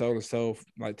in Minnesota is so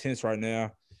like tense right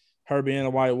now. Her being a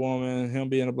white woman, him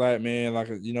being a black man, like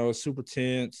it's super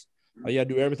tense. Like, you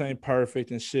gotta do everything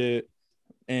perfect and shit.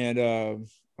 And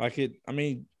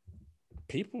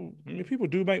people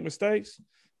do make mistakes.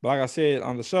 But like I said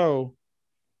on the show,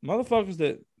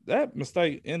 motherfuckers that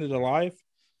mistake ended a life.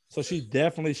 So she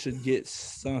definitely should get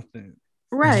something.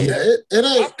 Right. Yeah, it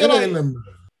ain't.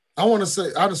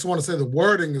 I just want to say the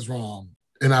wording is wrong.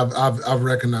 And I've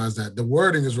recognized that the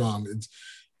wording is wrong.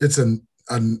 It's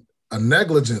a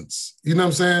negligence. You know what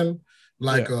I'm saying?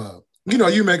 Like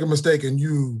you make a mistake and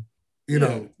you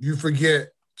forget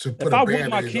to put if a I Band-Aid whip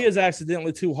my kids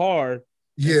accidentally too hard,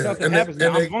 something happens,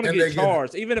 I'm gonna get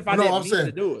charged, even if I didn't mean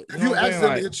to do it. If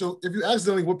you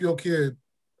accidentally whip your kid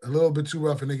a little bit too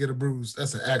rough and they get a bruise,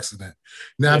 that's an accident.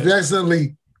 Now, if you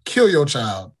accidentally kill your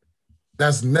child,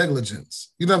 that's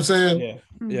negligence. You know what I'm saying? Yeah.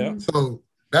 Yeah. So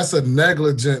that's a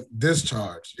negligent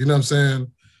discharge. You know what I'm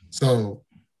saying? So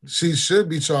she should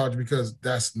be charged because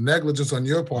that's negligence on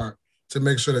your part to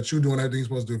make sure that you're doing everything you're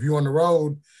supposed to do. If you're on the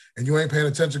road and you ain't paying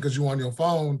attention because you're on your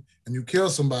phone and you kill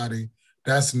somebody,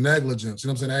 that's negligence. You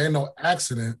know what I'm saying? That ain't no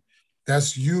accident.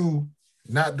 That's you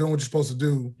not doing what you're supposed to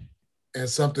do and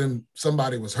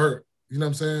somebody was hurt. You know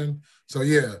what I'm saying? So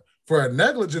yeah, for a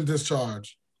negligent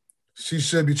discharge, she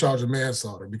should be charged with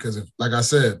manslaughter because like I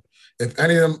said, if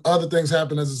any of them other things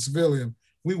happen as a civilian,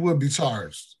 we would be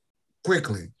charged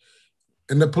quickly.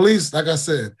 And the police, like I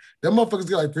said, them motherfuckers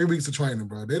get like 3 weeks of training,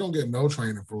 bro. They don't get no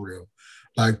training for real.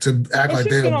 Like to act like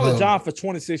they're been on the job for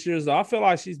 26 years, though. I feel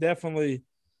like she's definitely,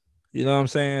 you know what I'm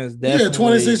saying? Yeah,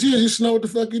 26 years, you should know what the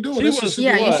fuck you're doing. You should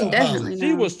definitely know.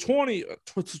 She was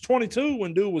 22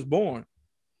 when dude was born.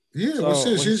 Yeah, so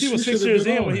well, shit, she was 6 years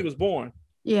in when he was born.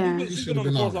 Yeah. He's been on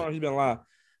the force longer, he's been alive.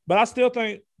 But I still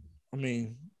think,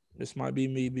 this might be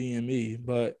me being me,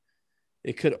 but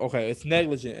it could, it's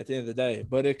negligent at the end of the day,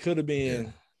 but it could have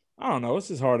been, I don't know. It's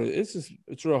just hard. It's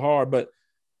real hard, but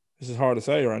this is hard to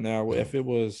say right now. If it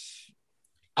was,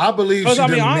 I believe. Because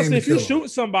honestly, if you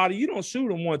shoot somebody, you don't shoot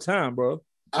them one time, bro.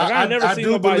 Like, I never seen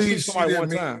nobody shoot somebody one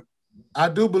time. I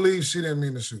do believe she didn't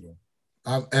mean to shoot him,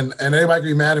 and everybody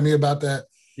can be mad at me about that.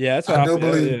 Yeah, that's what I do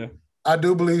believe. Yeah. I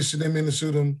do believe she didn't mean to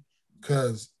shoot him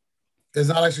because it's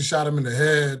not like she shot him in the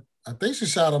head. I think she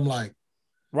shot him like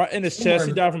right in his chest.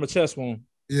 He died from a chest wound.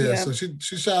 Yeah, so she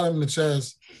shot him in the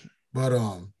chest, but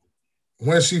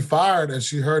when she fired and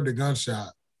she heard the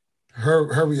gunshot,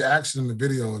 her reaction in the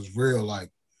video is real, like,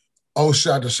 oh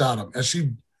shit, I just shot him. And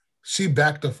she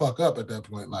backed the fuck up at that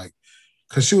point, like,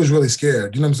 because she was really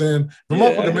scared. You know what I'm saying? The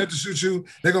motherfucker meant to shoot you,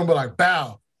 they're gonna be like,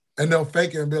 bow, and they'll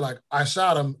fake it and be like, I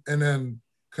shot him, and then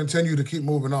continue to keep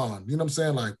moving on. You know what I'm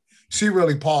saying? Like, she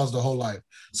really paused the whole life.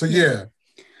 So yeah,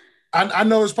 I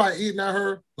know it's probably eating at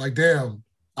her, like, damn,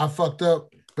 I fucked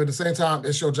up. But at the same time,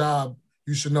 it's your job.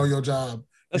 You should know your job.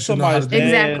 That's somebody's dad.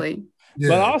 Exactly. Yeah.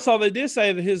 But also, they did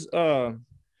say that his, like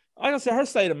I said, her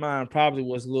state of mind probably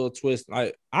was a little twisted.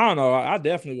 Like, I don't know. I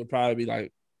definitely would probably be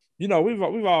like,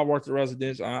 we've all worked at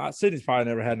residential. Sydney's probably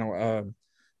never had no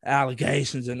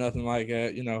allegations or nothing like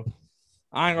that.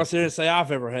 I ain't gonna sit here and say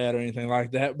I've ever had or anything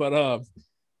like that. But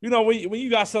when you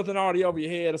got something already over your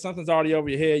head or something's already over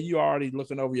your head, you already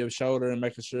looking over your shoulder and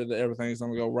making sure that everything's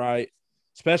gonna go right.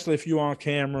 Especially if you're on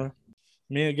camera.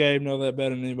 Me and Gabe know that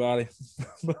better than anybody.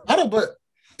 But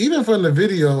even from the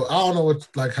video, I don't know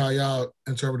how y'all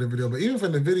interpret the video, but even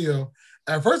from the video,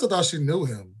 at first I thought she knew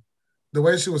him. The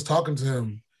way she was talking to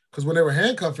him, because when they were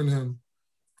handcuffing him,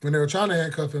 when they were trying to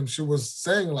handcuff him, she was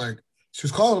saying, like, she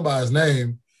was calling him by his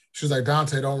name. She was like,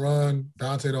 Dante, don't run.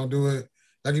 Dante, don't do it.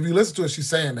 Like, if you listen to it, she's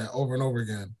saying that over and over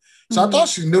again. So I thought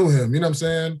she knew him, you know what I'm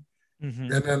saying?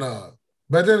 Mm-hmm. And then,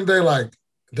 but at the end of the day, like,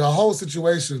 the whole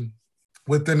situation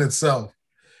within itself,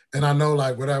 and I know,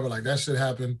 like, whatever, like, that shit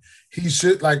happened. He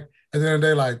should, like, at the end of the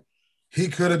day, like, he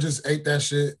could have just ate that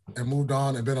shit and moved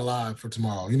on and been alive for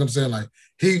tomorrow. You know what I'm saying? Like,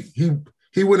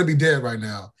 he wouldn't be dead right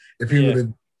now if he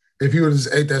would have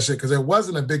just ate that shit because it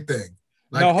wasn't a big thing.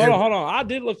 Like, no, hold on. I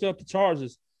did look up the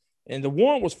charges, and the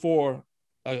warrant was for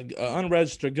an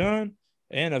unregistered gun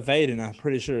and evading. I'm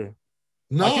pretty sure.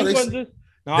 No, like,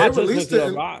 I just released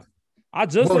it. I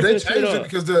just they changed it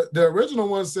because the original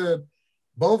one said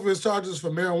both of his charges for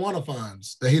marijuana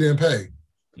fines that he didn't pay.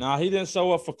 No, he didn't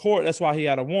show up for court. That's why he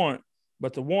had a warrant.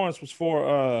 But the warrants was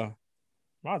for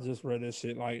I just read this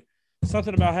shit like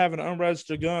something about having an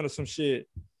unregistered gun or some shit.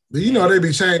 But you know they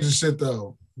be changing shit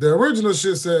though. The original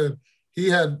shit said he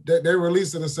had. They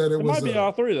released it and said it was. Might be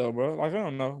all three though, bro. Like I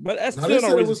don't know, but that's still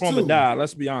no reason for him to die.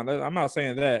 Let's be honest. I'm not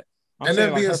saying that. And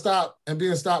then being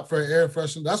stopped for an air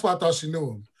freshener. That's why I thought she knew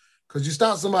him. Because you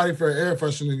stop somebody for an air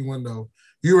freshener in your window,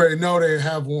 you already know they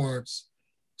have warrants.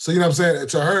 So you know what I'm saying.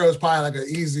 To her, it was probably like an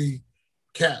easy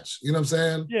catch. You know what I'm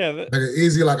saying? Yeah. Like an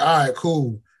easy, like, all right,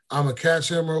 cool. I'm gonna catch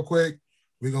him real quick.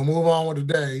 We're gonna move on with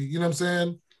the day. You know what I'm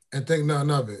saying? And think nothing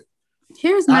of it.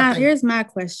 Here's my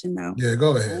question though. Yeah,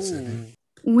 go ahead, Sydney.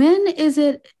 When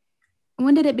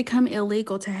did it become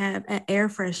illegal to have an air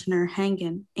freshener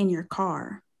hanging in your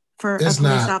car for a police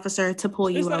officer to pull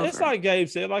you over? It's like Gabe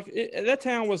said. Like that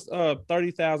town was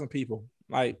 30,000 people.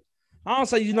 Like I don't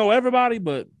say you know everybody,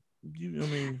 but you. I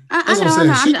mean,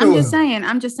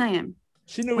 I'm just saying.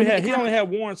 She knew he only had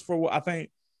warrants for. I think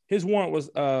his warrant was.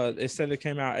 It said it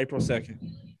came out April 2nd.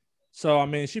 So I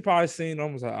mean, she probably seen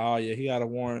him. Was like, oh yeah, he got a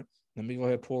warrant. Let me go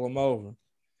ahead and pull him over.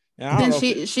 And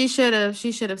then she should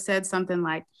have said something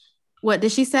like, what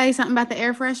did she say? Something about the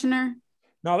air freshener?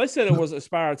 No, they said it was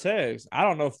expired tags. I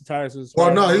don't know if the tags was.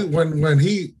 Well, no,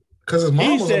 because his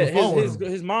mom was on the phone with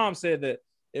him. His mom said that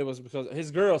it was because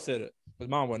his girl said it. His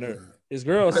mom wasn't there. His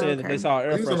girl said that they saw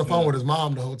air freshener. He was on the phone with his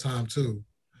mom the whole time too.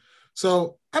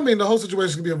 So I mean, the whole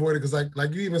situation can be avoided because,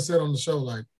 like you even said on the show,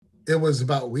 like it was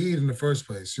about weed in the first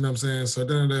place. You know what I'm saying? So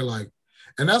then they're like.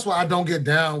 And that's why I don't get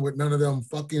down with none of them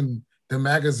fucking the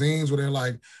magazines where they're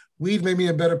like, weed made me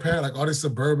a better parent, like all these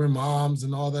suburban moms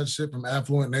and all that shit from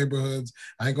affluent neighborhoods.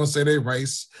 I ain't gonna say they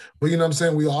race, but you know what I'm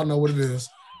saying? We all know what it is.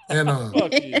 And you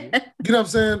know what I'm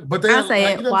saying? But I'll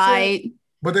say it white.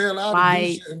 But they're allowed to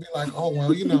do shit and be like, oh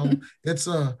well, you know, it's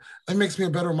it makes me a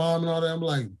better mom and all that. I'm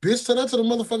like, bitch, tell that to the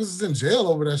motherfuckers that's in jail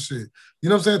over that shit. You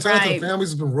know what I'm saying? Tell that to the families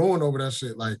that's been ruined over that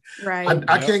shit. Like,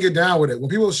 I can't get down with it. When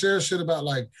people share shit about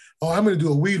like, oh, I'm gonna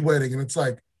do a weed wedding, and it's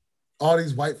like all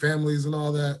these white families and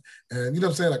all that, and you know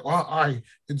what I'm saying? Like,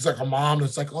 it's like a mom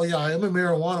that's like, oh yeah, I am a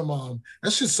marijuana mom.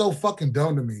 That shit's so fucking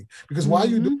dumb to me. Because while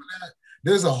you doing that,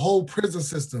 there's a whole prison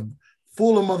system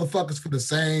full of motherfuckers for the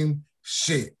same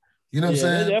shit. You know what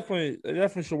I'm saying? They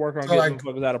definitely should work on getting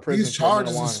motherfuckers out of prison. These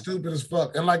charges are stupid as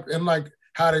fuck. And like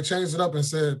how they changed it up and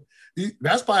said,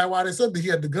 that's probably why they said that he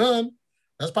had the gun.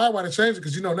 That's probably why they changed it.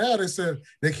 Because you know, now they said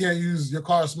they can't use your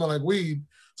car smell like weed.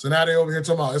 So now they over here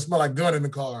talking about it smell like gun in the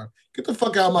car. Get the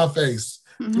fuck out of my face.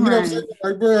 You know what I'm saying?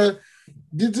 Like, bro,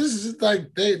 this is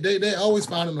like they always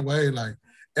finding a way. Like,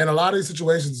 and a lot of these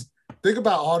situations, think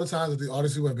about all the times that the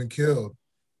artists who have been killed.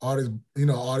 All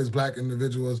these black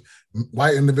individuals,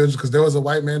 white individuals, because there was a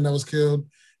white man that was killed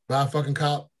by a fucking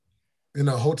cop in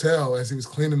a hotel as he was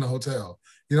cleaning the hotel.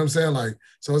 You know what I'm saying? Like,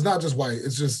 so it's not just white,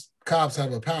 it's just cops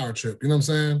have a power trip. You know what I'm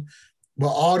saying? But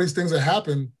all these things that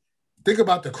happen, think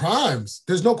about the crimes.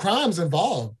 There's no crimes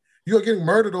involved. You're getting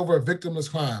murdered over a victimless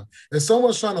crime. If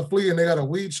someone's trying to flee and they got a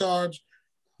weed charge,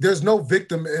 there's no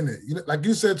victim in it. You know, like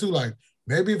you said too, like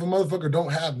maybe if a motherfucker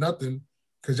don't have nothing,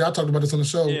 because y'all talked about this on the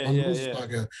show, on the Roots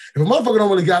podcast. If a motherfucker don't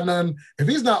really got nothing, if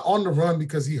he's not on the run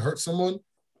because he hurt someone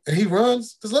and he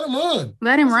runs, just let him run.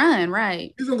 Let him run,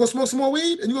 right. He's going to go smoke some more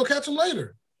weed and you're going to catch him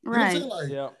later. You right. Know what I'm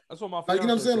saying? Like, that's what my you know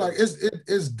what I'm saying? Like,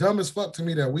 it's dumb as fuck to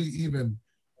me that we even,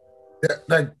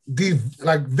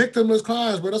 victimless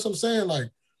crimes, bro. That's what I'm saying.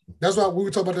 Like, that's why we were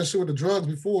talking about that shit with the drugs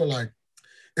before. Like,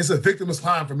 it's a victimless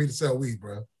crime for me to sell weed,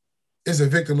 bro. It's a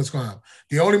victimless crime.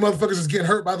 The only motherfuckers that's getting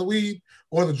hurt by the weed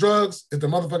or the drugs is the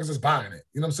motherfuckers that's buying it.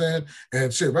 You know what I'm saying?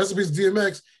 And shit, recipes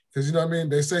DMX, because you know what I mean?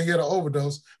 They say he had an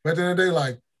overdose, but at the end of the day,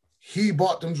 like, he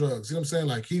bought them drugs. You know what I'm saying?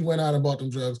 Like, he went out and bought them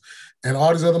drugs. And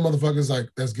all these other motherfuckers, like,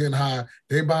 that's getting high,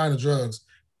 they buying the drugs.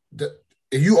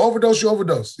 If you overdose, you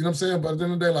overdose. You know what I'm saying? But at the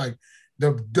end of the day, like,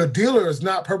 the dealer is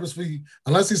not purposely,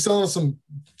 unless he's selling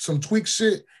some tweak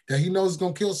shit that he knows is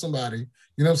going to kill somebody.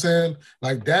 You know what I'm saying?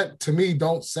 Like, that, to me,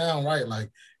 don't sound right. Like,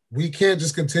 we can't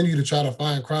just continue to try to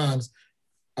find crimes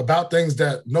about things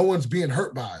that no one's being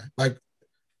hurt by. Like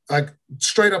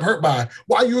straight up hurt by.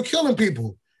 Why you killing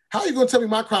people? How are you going to tell me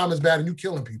my crime is bad and you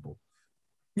killing people?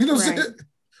 You know what I'm saying?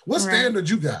 What standard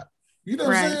you got? You know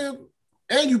what I'm saying?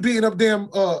 And you beating up damn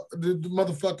the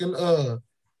motherfucking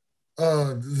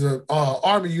the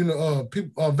army,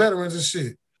 people, veterans and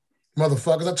shit.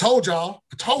 motherfuckers. I told y'all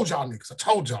niggas. I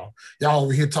told y'all. Y'all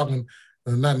over here talking,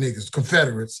 not niggas,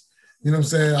 Confederates. You know what I'm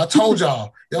saying? I told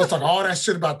y'all. Y'all was talking all that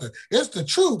shit about it's the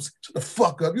troops. Shut the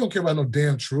fuck up. You don't care about no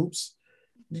damn troops.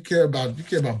 You care about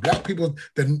black people.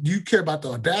 Then you care about the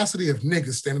audacity of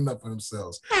niggas standing up for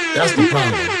themselves. That's the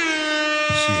problem.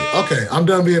 Shit. Okay, I'm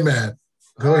done being mad.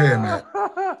 Go ahead, Matt.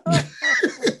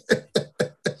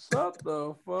 Shut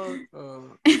the fuck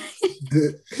up.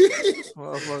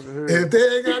 If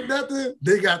they ain't got nothing,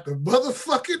 they got the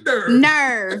motherfucking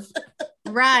nerve.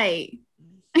 Right.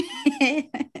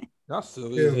 That's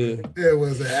silly. It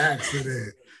was an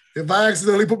accident. If I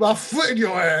accidentally put my foot in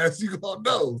your ass, you gonna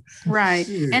know. Right.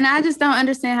 Shit. And I just don't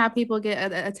understand how people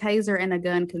get a taser and a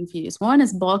gun confused. One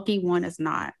is bulky, one is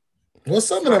not. Well,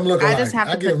 some of them look alike. I just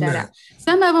have to put that out.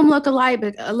 Some of them look alike,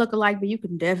 but you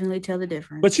can definitely tell the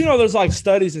difference. But you know, there's like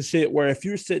studies and shit where if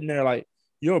you're sitting there, like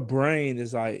your brain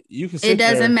is like, you can sit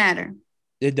there. It doesn't matter.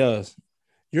 It does.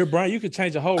 Your brain, you could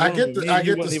change a whole room. I get the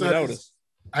studies.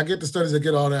 I get the studies that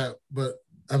get all that, but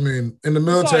I mean, in the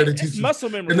military, they teach muscle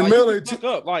memory. In the military, fuck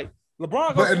up. Like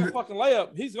LeBron goes to a fucking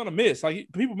layup, he's gonna miss. Like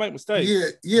people make mistakes.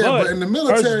 Yeah, but in the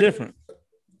military, different.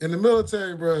 In the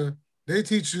military, bro, they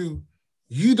teach you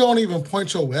don't even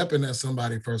point your weapon at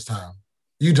somebody first time.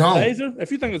 You don't. Taser?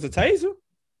 If you think it's a taser,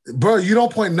 bro, you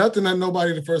don't point nothing at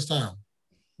nobody the first time.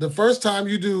 The first time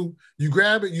you do, you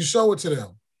grab it, you show it to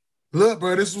them. Look,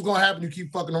 bro, this is gonna happen. You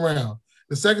keep fucking around.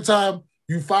 The second time,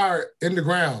 you fire it in the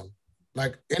ground.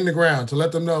 Like in the ground to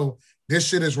let them know this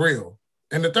shit is real.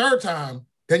 And the third time,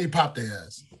 then you pop their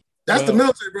ass. That's the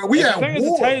military, bro. We at war.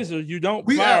 It's a taser, you don't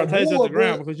fire a taser at the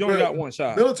ground because you only got one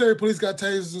shot. Military police got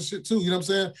tasers and shit too. You know what I'm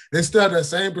saying? They still have that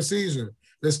same procedure.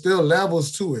 There's still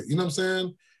levels to it. You know what I'm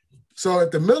saying? So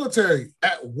if the military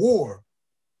at war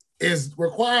is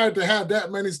required to have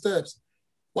that many steps,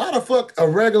 why the fuck a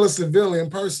regular civilian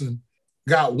person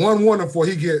got one warning before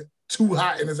he get too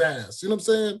hot in his ass? You know what I'm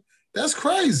saying? That's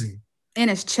crazy. In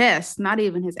his chest, not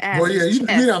even his ass. Well, yeah, you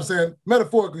know what I'm saying?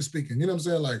 Metaphorically speaking, you know what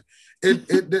I'm saying? Like,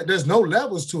 there's no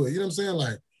levels to it. You know what I'm saying?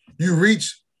 Like, you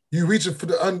reach for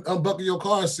the unbuckle your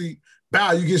car seat,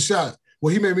 bow, you get shot.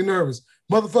 Well, he made me nervous.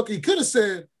 Motherfucker, you could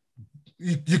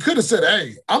have said,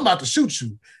 hey, I'm about to shoot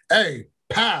you. Hey,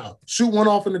 pow, shoot one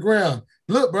off in the ground.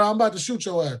 Look, bro, I'm about to shoot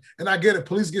your ass. And I get it,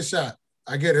 police get shot.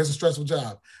 I get it, it's a stressful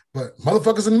job. But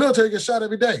motherfuckers in the military get shot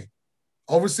every day.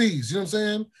 Overseas, you know what I'm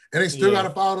saying? And they still got to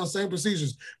follow those same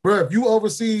procedures. Bro, if you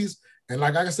overseas, and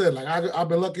like I said, like I've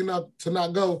been lucky enough to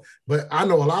not go, but I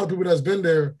know a lot of people that's been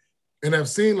there and have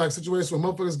seen like situations where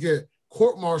motherfuckers get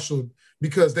court-martialed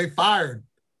because they fired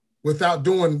without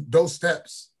doing those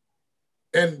steps.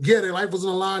 And yeah, their life was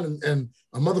on the line and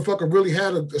a motherfucker really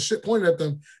had a shit pointed at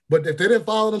them. But if they didn't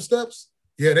follow them steps,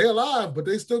 yeah, they're alive, but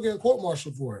they still getting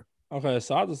court-martialed for it. Okay,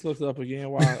 so I just looked it up again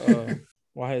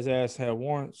why his ass had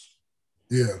warrants.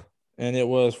 Yeah. And it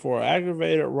was for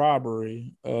aggravated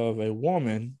robbery of a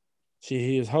woman.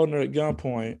 He was holding her at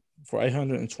gunpoint for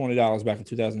 $820 back in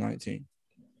 2019.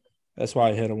 That's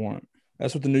why he had a warrant.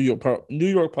 That's what the New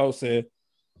York Post said.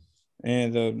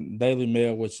 And the Daily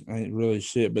Mail, which ain't really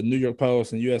shit, but New York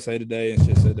Post and USA Today and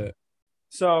shit said that.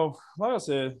 So, like I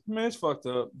said, man, it's fucked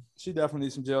up. She definitely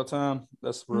needs some jail time.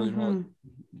 That's really what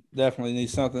definitely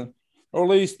needs something. Or at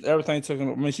least everything took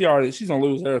him. I mean, she's gonna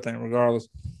lose everything regardless.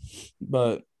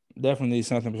 But definitely needs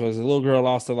something because the little girl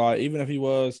lost a lot. Even if he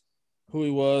was who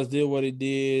he was, did what he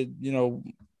did,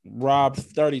 robbed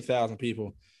 30,000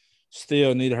 people,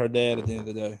 still needed her dad at the end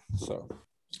of the day. So,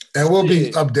 and we'll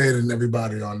be updating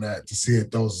everybody on that to see if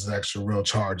those is actual real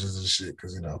charges and shit.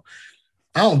 Because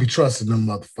I don't be trusting them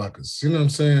motherfuckers. You know what I'm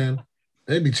saying?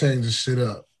 They be changing shit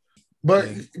up. But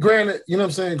granted, you know what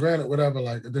I'm saying? Granted, whatever.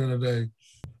 Like at the end of the day.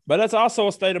 But that's also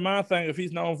a state of mind thing. If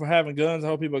he's known for having guns,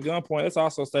 hold people at gunpoint, that's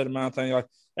also a state of mind thing. Like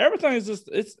everything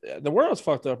is the world's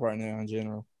fucked up right now in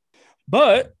general.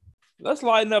 But let's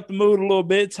lighten up the mood a little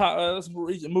bit. Let's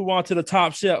move on to the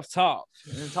top shelf talk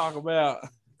and talk about.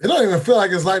 It don't even feel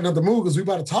like it's lighting up the mood because we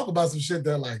about to talk about some shit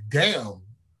that like, damn.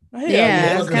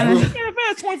 Yeah. If I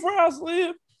had 24 hours to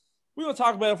live, we're gonna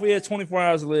talk about if we had 24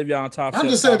 hours to live, y'all on top. I'm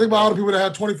just saying, think about all the people that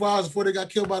had 24 hours before they got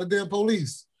killed by the damn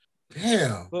police.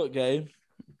 Damn. Look, Gabe.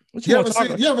 What you ever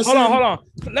seen? Hold on.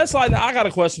 Let's I got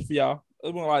a question for y'all.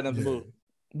 Let's lighten up the mood.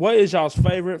 What is y'all's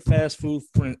favorite fast food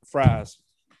fries?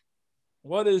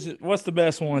 What is it? What's the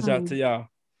best ones out to y'all?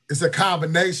 It's a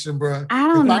combination, bro. I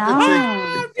don't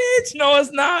know. Bitch, no,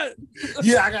 it's not.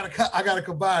 Yeah, I gotta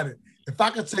combine it. If I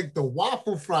could take the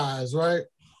waffle fries, right,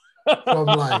 from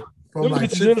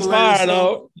Chick-fil-A,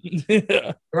 though,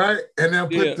 right, and then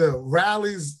put the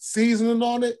Rally's seasoning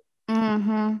on it.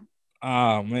 Mm-hmm.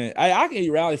 Oh man, I can eat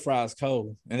rally fries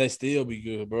cold and they still be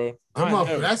good, bro.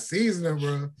 That's seasoning,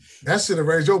 bro. That should have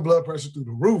raised your blood pressure through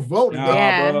the roof. Voted,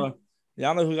 bro.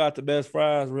 Y'all know who got the best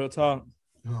fries? Real talk.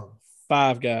 Oh.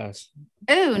 Five Guys.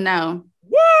 Ooh, no.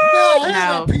 What?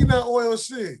 No, no. Peanut oil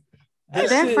shit.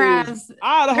 Their fries, the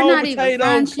whole potato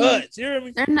cuts. You hear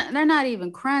me? They're not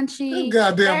even crunchy. Them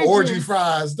goddamn orgy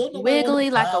fries. Don't know wiggly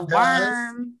like a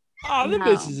worm. Oh, them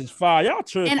bitches is fire. Y'all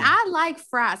tripping. And I like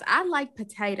fries. I like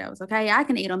potatoes, okay? I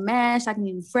can eat them mashed. I can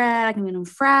eat them fried. I can eat them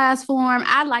fries form.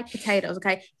 I like potatoes,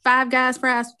 okay? Five Guys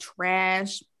fries,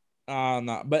 trash. Oh,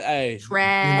 no. But, hey.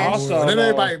 Trash. Also, then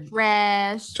everybody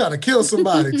trash. Trying to kill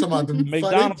somebody. Talking about them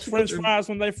McDonald's French fries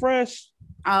when they fresh.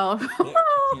 Oh.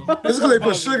 It's because they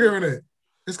put sugar in it.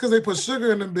 It's because they put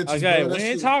sugar in them bitches. Okay, bro. we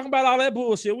ain't talking about all that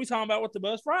bullshit. We talking about what the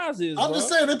best fries is. I'm just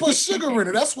saying they put sugar in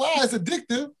it. That's why it's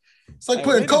addictive. It's like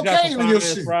putting Wendy's cocaine in your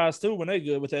shit. Fries too when they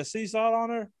good with that sea salt on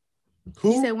there.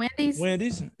 Who? You said Wendy's?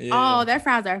 Wendy's. Yeah. Oh, their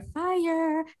fries are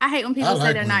fire. I hate when people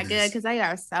say they're not good because they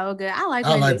are so good. I like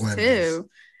Wendy's too.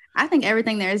 I think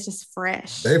everything there is just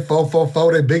fresh. They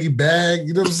 444, they biggie bag.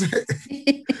 You know what I'm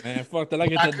saying? Man, fuck that. I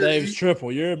get that Dave's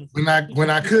triple. You hear me? When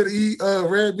I could eat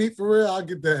red meat for real, I'll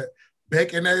get that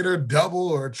Baconator double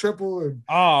or triple. And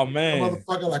oh man,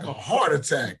 motherfucker like a heart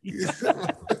attack.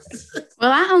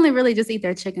 Well, I only really just eat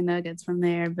their chicken nuggets from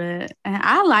there, but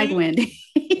I like Wendy's.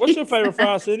 What's your favorite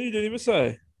fry, City? You didn't even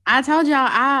say. I told y'all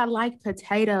I like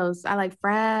potatoes. I like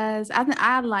fries.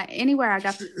 I like anywhere I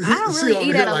got. I don't really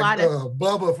eat at a lot of.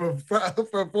 Bubba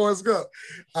from Forrest Gump.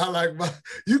 I like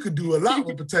you could do a lot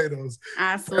with potatoes.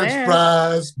 I swear. French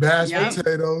fries, mashed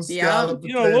potatoes, scalloped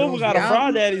potatoes. You know, Louisville got a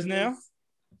Fry Daddy's now.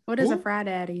 What is a Fry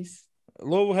Daddy's?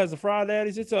 Louisville has a Fry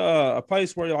Daddy's. It's a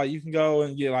place where like you can go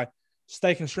and get like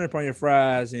steak and shrimp on your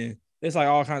fries, and it's like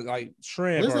all kinds of like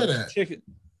shrimp or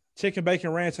chicken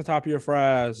bacon ranch on top of your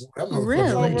fries.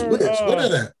 Really? What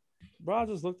is that? Bro, I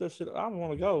just looked that shit up. I don't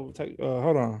want to go.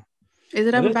 Hold on. Is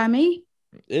it over by me?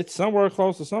 It's somewhere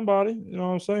close to somebody. You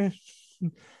know what I'm saying?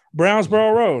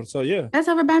 Brownsboro Road. So yeah. That's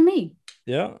over by me.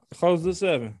 Yeah. Close to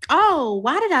 7. Oh,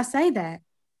 why did I say that?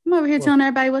 I'm over here telling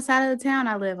everybody what side of the town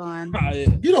I live on.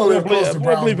 You don't live close to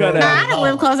Brownsboro. I don't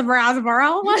live close to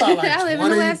Brownsboro. I live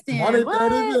in the West End. 20,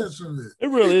 30 minutes from it. It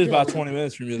really is about 20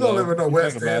 minutes from you. You don't live in no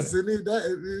West End, Sydney. You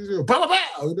know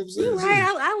what I'm saying?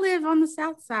 Right. I live on the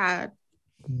South Side.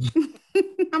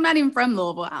 I'm not even from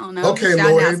Louisville. I don't know. Okay,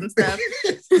 Lloyd. Some stuff.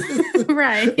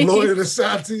 Right. Lloyd in the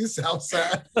South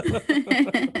Side.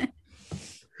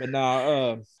 But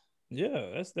now, yeah,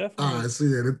 that's definitely. All right, so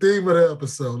yeah, the theme of the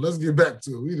episode. Let's get back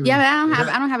to it. But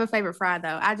I don't have a favorite fry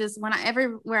though. I just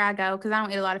everywhere I go, because I don't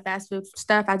eat a lot of fast food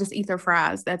stuff, I just eat their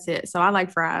fries. That's it. So I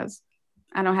like fries.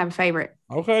 I don't have a favorite.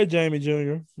 Okay, Jamie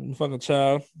Jr. I'm a fucking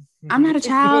child. I'm not a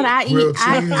child. I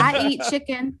eat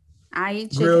chicken. I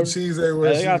eat chicken. Grilled cheese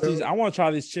everywhere. They got these. I want to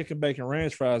try these chicken bacon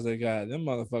ranch fries they got. Them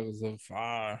motherfuckers are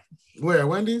fire. Where,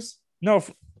 Wendy's? No,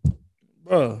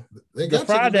 bro. They got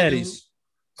Fry Daddies.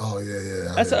 Oh,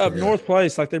 yeah. That's an up north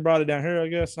place. Like they brought it down here, I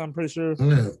guess. I'm pretty sure.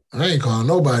 Yeah, I ain't calling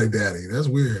nobody daddy. That's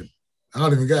weird. I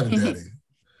don't even got a daddy.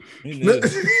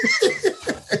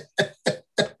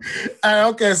 All right,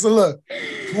 okay, so look,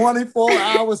 24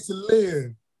 hours to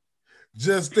live.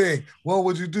 Just think, what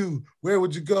would you do? Where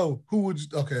would you go? Who would you?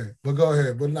 Okay, but go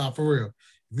ahead. But nah, for real.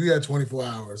 If you had 24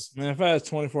 hours. Man, if I had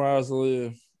 24 hours to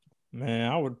live,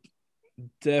 man, I would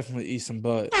definitely eat some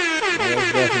butt.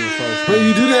 That's definitely the first thing. But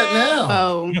you do that now.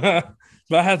 Oh.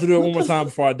 But I have to do it one more time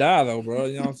before I die, though, bro.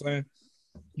 You know what I'm saying?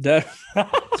 This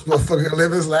motherfucker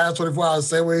live his last 24 hours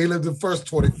the same way he lived the first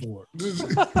 24.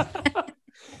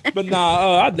 But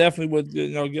nah, I definitely would,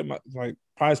 get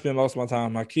probably spend most of my time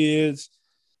with my kids,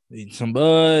 eating some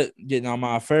butt, getting all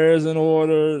my affairs in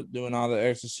order, doing all the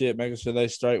extra shit, making sure they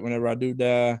straight whenever I do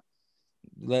die,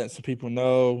 letting some people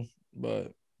know.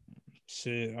 But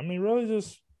shit, I mean, really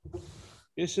just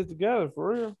get shit together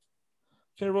for real.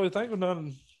 Can't really think of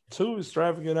nothing too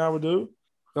extravagant I would do.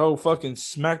 Go fucking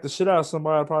smack the shit out of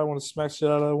somebody I probably want to smack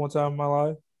shit out of one time in my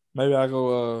life. Maybe I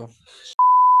go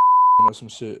or some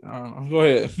shit. I don't know. Go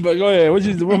ahead. But go ahead.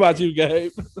 What about you,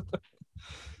 Gabe?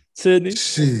 Sydney?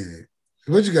 Shit.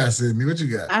 What you got, Sydney? What you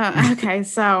got? Okay,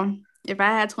 so if I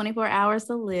had 24 hours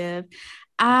to live,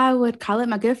 I would call it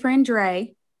my good friend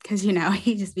Dre, because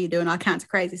he just be doing all kinds of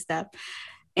crazy stuff.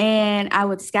 And I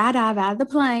would skydive out of the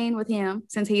plane with him,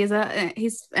 since he's a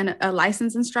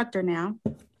licensed instructor now.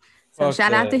 So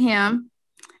shout out to him.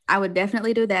 I would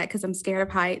definitely do that because I'm scared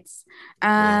of heights.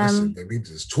 Maybe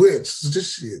just twitch.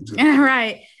 Just shit.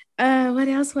 Right. What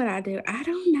else would I do? I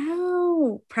don't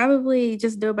know. Probably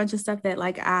just do a bunch of stuff that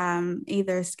I'm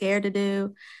either scared to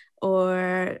do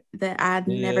or that I'd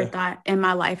never thought in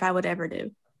my life I would ever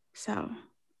do. So,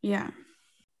 yeah.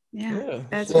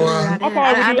 That's Well, really what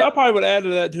I did. I probably would add to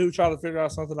that too, try to figure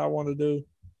out something I want to do.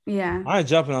 Yeah. I ain't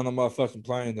jumping on the motherfucking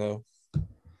plane though.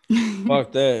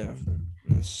 Fuck that.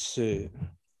 Shit.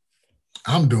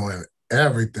 I'm doing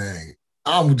everything.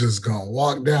 I'm just gonna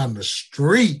walk down the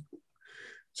street,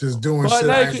 just doing butt shit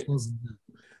naked. I ain't supposed to do.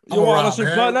 You want to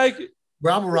shoot butt naked?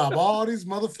 Bro, I'm gonna rob all these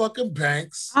motherfucking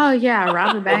banks. Oh yeah,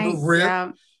 rob the banks.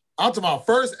 Yeah. I'm talking about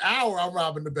first hour. I'm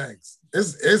robbing the banks.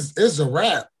 It's a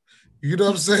wrap. You know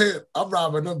what I'm saying? I'm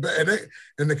robbing them,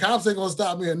 and the cops ain't gonna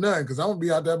stop me at nothing because I'm gonna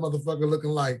be out that motherfucker looking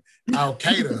like Al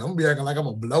Qaeda. I'm gonna be acting like I'm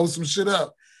gonna blow some shit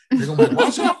up. They're gonna be like,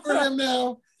 watch out for him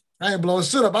now. I ain't blowing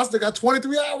shit up. I still got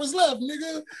 23 hours left,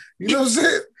 nigga. You know what I'm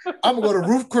saying? I'm gonna go to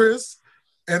Roof Chris,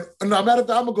 and no matter of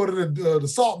fact, I'm gonna go to the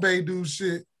Salt Bay dude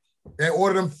shit and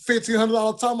order them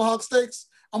 $1,500 tomahawk steaks.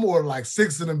 I'm gonna order like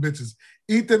 6 of them bitches,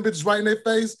 eat them bitches right in their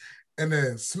face, and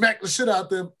then smack the shit out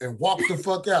them and walk the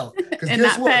fuck out. Because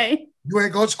guess what? Pay. You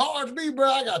ain't gonna charge me, bro.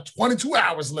 I got 22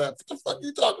 hours left. What the fuck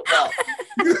you talking about?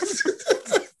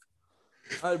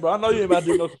 Hey, bro, I know you ain't about to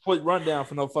do no complete rundown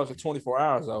for no fucking 24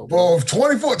 hours, though. Bro,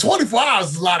 24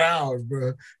 hours is a lot of hours,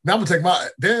 bro. Now I'm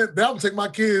gonna take my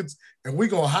kids and we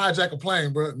gonna hijack a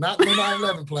plane, bro. Not the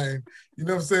 9/11 plane. You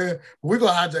know what I'm saying? We're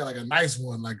gonna hijack like a nice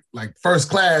one, like first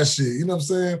class shit. You know what I'm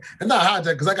saying? And not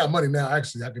hijack because I got money now.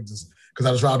 Actually, I can just because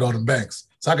I just robbed all them banks,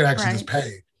 so I can actually just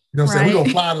pay. You know what I'm saying? We're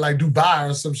gonna fly to like Dubai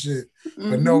or some shit,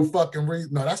 but no fucking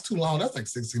reason. No, that's too long. That's like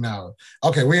 16 hours.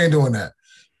 Okay, we ain't doing that.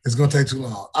 It's gonna take too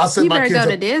long. I'll set my kids go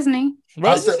to Disney.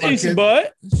 I'll set my kids.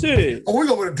 But shit. Oh, we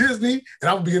go to Disney, and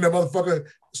I'm gonna be in that motherfucker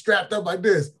strapped up like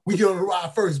this. We get on the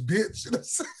ride first, bitch. You know what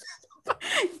I'm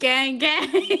saying? Gang.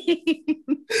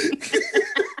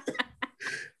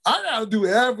 I gotta do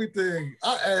everything.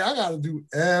 I gotta do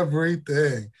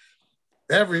everything.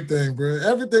 Everything, bro.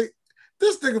 Everything.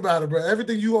 Just think about it, bro.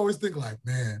 Everything you always think like,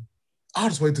 man, I'll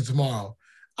just wait till tomorrow.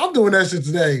 I'm doing that shit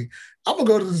today. I'm gonna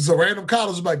go to this random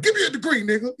college and be like, give me a degree,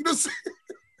 nigga. You know what I'm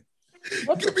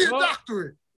saying? Give me a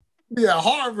doctorate. Yeah,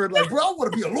 Harvard. Like, bro, I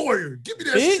want to be a lawyer. Give me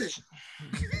that shit.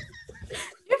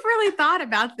 You've really thought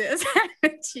about this,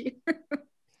 haven't you?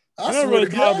 I never really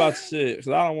thought about shit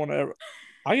because I don't want to ever.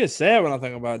 I get sad when I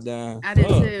think about dying. I did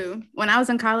too. When I was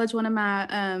in college, one of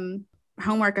my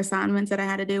homework assignments that I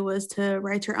had to do was to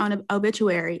write your own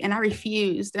obituary, and I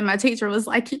refused. And my teacher was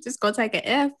like, "You just go take an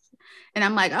F." And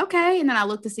I'm like, okay. And then I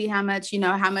looked to see how much it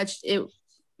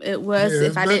was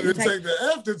if I didn't take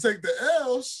the F to take the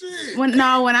L. Shit. When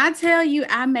I tell you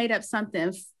I made up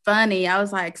something funny, I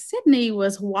was like, Sydney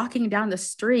was walking down the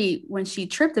street when she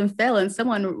tripped and fell, and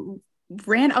someone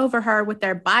ran over her with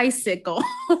their bicycle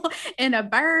and a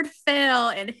bird fell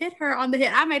and hit her on the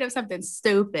head. I made up something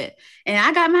stupid and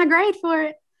I got my grade for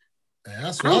it. Yeah,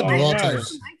 that's what I'll do all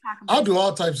types. I'll do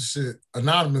all types of shit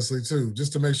anonymously too,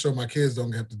 just to make sure my kids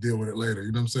don't have to deal with it later.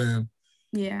 You know what I'm saying?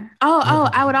 Yeah.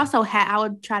 I would also I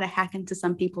would try to hack into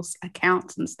some people's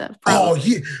accounts and stuff. Probably. Oh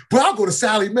yeah, bro. I'll go to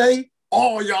Sally Mae.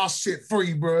 All y'all shit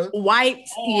free, bro.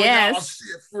 Wipes. All y'all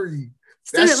shit free.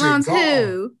 Student loans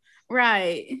too.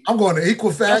 Right. I'm going to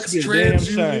Equifax,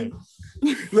 TransUnion.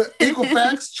 Look,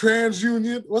 Equifax,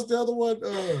 TransUnion. What's the other one?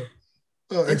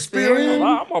 Experian.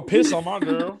 I'm gonna piss on my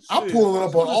girl. I'm pulling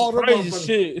up on all the crazy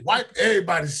shit. Wipe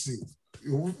everybody's shit.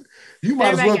 You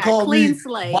might as well call me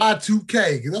slate.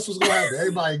 Y2K because that's what's gonna happen.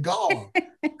 Everybody gone.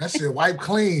 That shit wipe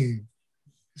clean.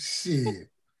 Shit.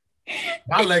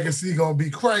 My legacy gonna be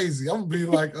crazy. I'm gonna be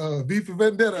like V for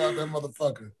Vendetta out that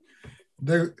motherfucker.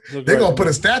 They're gonna put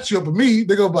a statue up of me.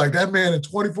 They're gonna be like, that man in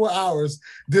 24 hours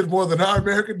did more than our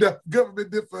American government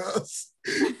did for us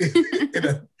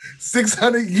in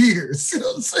 600 years. You know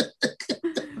what I'm saying?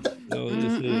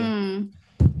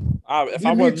 If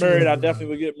I wasn't married, I definitely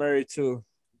would get married too.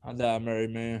 I died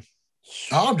married, man.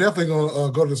 I'm definitely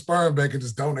gonna go to the sperm bank and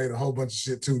just donate a whole bunch of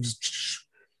shit too. Just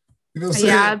you know what I'm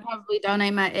saying? Yeah, I'd probably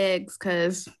donate my eggs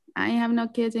because I ain't having no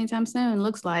kids anytime soon.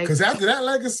 Looks like because after that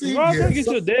legacy, I think it's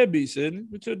your deadbeat, Sydney.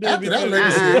 With your deadbeat, after that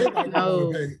legacy, everybody no,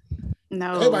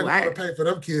 want to pay for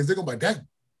them kids. They're gonna be like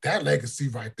that legacy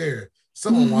right there.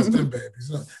 Someone wants them babies.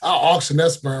 I'll auction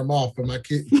that sperm off for my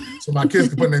kid, so my kids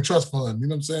can put in their trust fund. You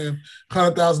know what I'm saying?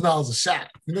 $100,000 a shot.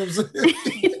 You know what I'm saying?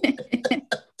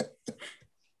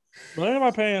 But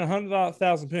anybody paying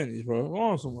 100,000 pennies, bro? Go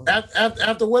on somewhere.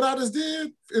 After what I just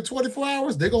did in 24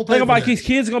 hours, they're gonna pay. Think about these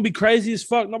kids are gonna be crazy as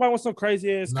fuck. Nobody wants no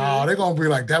crazy ass. No, they're gonna be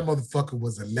like that motherfucker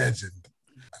was a legend.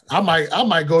 I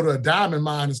might go to a diamond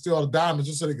mine and steal all the diamonds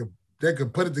just so they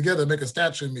could put it together and make a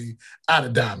statue of me out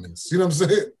of diamonds. You know what I'm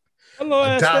saying? A little A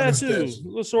ass diamond statue. statue. A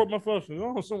little short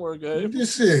motherfucker. Oh, somewhere, Gabe.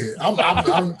 This shit.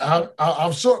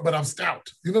 I'm short, but I'm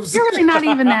stout. You know what I'm saying? You're really not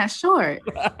even that short.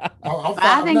 I'm But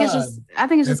I think 5'9" I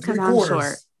think it's just and because I'm 3/4.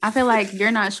 short. I feel like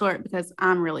you're not short because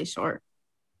I'm really short.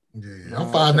 Yeah,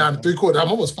 I'm 5'9" and 3/4. I'm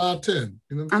almost 5'10".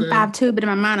 You know what I'm saying? I'm 5'2", but in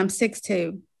my mind I'm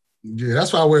 6'2". Yeah,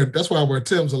 that's why I wear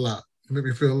Timbs a lot. It make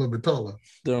me feel a little bit taller.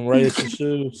 Them racing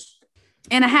shoes.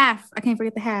 And a half. I can't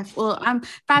forget the half. Well, I'm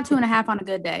 5'2" and a half on a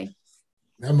good day.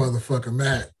 That motherfucker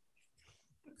Matt.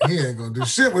 He ain't gonna do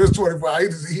shit with his 24.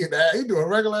 He doing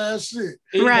regular ass shit.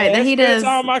 Right, that he does.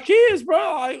 All my kids, bro.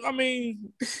 I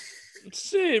mean,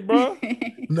 shit, bro.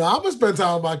 No, I'm gonna spend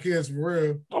time with my kids for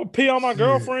real. I'll pee on my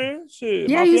girlfriend. Shit.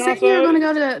 Yeah, my you fiance. said you were gonna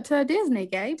go to Disney,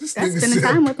 Gabe. This That's nigga spending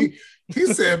time with him.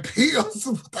 He said pee on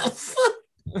some what the fuck.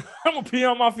 I'm gonna pee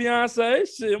on my fiance.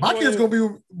 Shit, My kids gonna be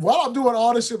while I'm doing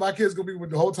all this shit. My kids gonna be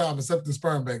with the whole time, except the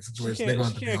sperm bank situation.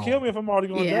 She can't kill me if I'm already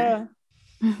gonna die.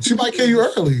 She might kill you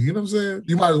early. You know what I'm saying?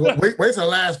 You might as well wait till the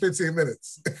last 15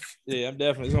 minutes. Yeah, I'm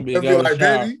definitely. It's gonna be They'll a be like,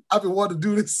 child. baby, I've been wanting to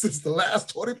do this since the last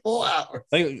 24 hours.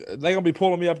 They gonna be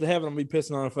pulling me up to heaven and be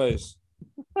pissing on her face.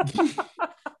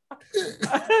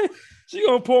 She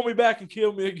gonna pull me back and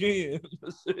kill me again.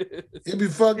 It'd be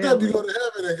fucked up. You go to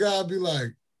heaven and God be like,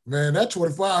 man, that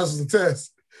 24 hours is a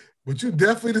test, but you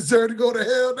definitely deserve to go to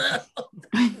hell now.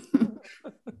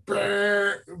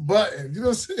 Button, you know what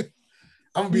I'm saying?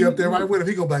 I'm gonna be up there right with him.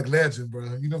 He go back legend, bro.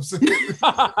 You know what I'm saying?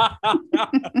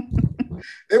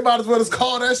 They might as well just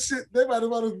call that shit. They might as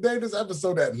well just name this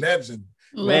episode that legend.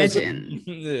 Legend.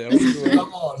 Yeah,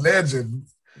 come on, legend.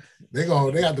 They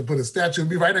have to put a statue of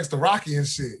me right next to Rocky and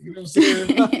shit. You know what I'm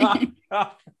saying?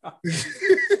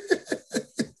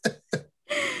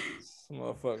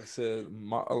 Motherfucker said, I'm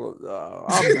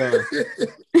done.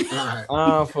 Right.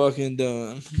 I'm fucking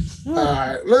done. All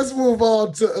right, let's move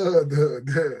on to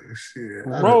the shit.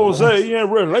 Rosé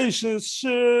and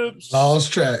Relationships.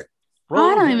 Lost track.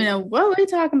 I don't even know what we're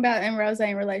talking about in Rosé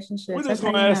and Relationships. We're just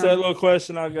gonna ask that little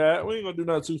question I got. We ain't gonna do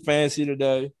nothing too fancy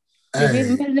today. Did you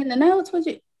even put it in the notes? Would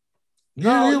you?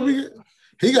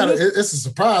 He got it. It's a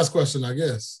surprise question, I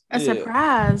guess. A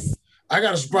surprise. I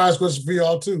got a surprise question for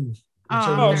y'all too.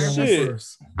 Oh shit!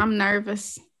 I'm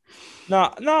nervous.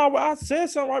 No, I said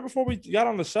something right before we got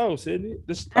on the show, Sydney.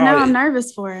 I know I'm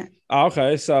nervous for it.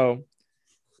 Okay, so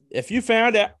if you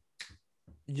found out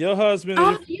your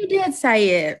husband, you did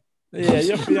say it. Yeah,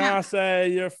 your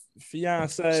fiance.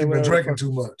 She's been drinking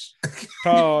too much.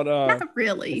 Called not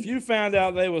really. If you found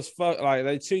out they was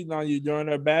they cheating on you during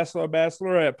their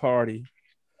bachelorette party,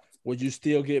 would you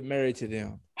still get married to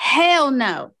them? Hell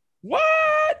no.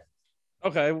 What?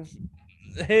 Okay.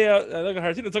 Hell, look at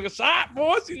her. She done took a shot,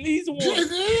 boy. She needs one.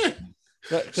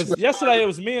 Because yesterday it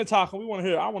was men talking. I want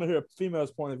to hear a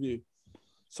female's point of view.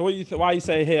 So why you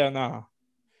say hell no?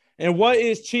 And what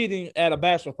is cheating at a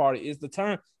bachelor party? Is the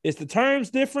terms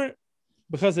different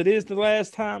because it is the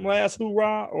last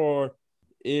hoorah, or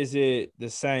is it the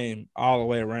same all the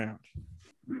way around?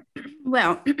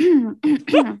 Well,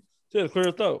 just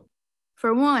clear throat.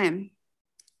 For one,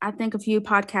 I think a few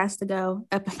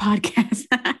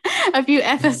a few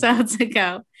episodes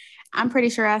ago, I'm pretty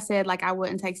sure I said I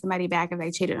wouldn't take somebody back if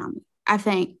they cheated on me. I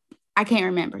can't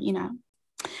remember,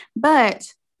 But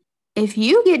if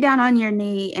you get down on your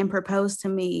knee and propose to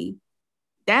me,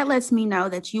 that lets me know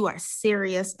that you are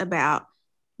serious about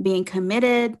being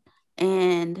committed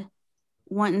and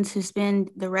wanting to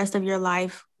spend the rest of your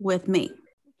life with me.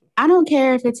 I don't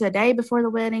care if it's a day before the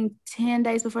wedding, 10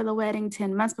 days before the wedding,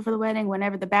 10 months before the wedding,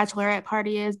 whenever the bachelorette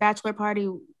party is, bachelor party,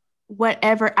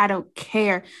 whatever. I don't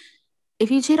care.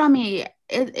 If you cheat on me,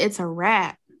 it's a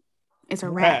wrap. It's a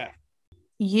wrap.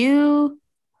 You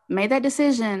made that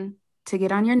decision to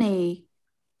get on your knee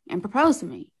and propose to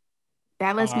me.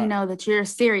 That lets me know that you're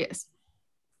serious.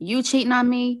 You cheating on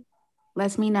me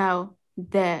lets me know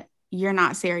that you're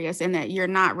not serious and that you're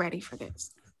not ready for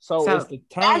this. So it's the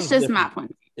terms that's just different. my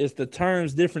point. It's the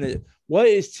terms different. What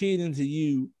is cheating to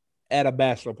you at a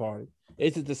bachelor party?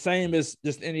 Is it the same as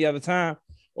just any other time?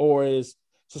 Or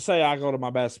say I go to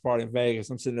my bachelor party in Vegas,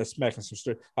 I'm sitting there smacking some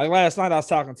strip. Like last night I was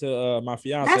talking to my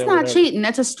fiance. That's not cheating.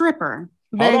 That's a stripper.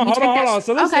 Hold on.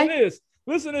 So listen to this.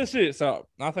 Listen to this shit. So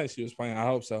I think she was playing. I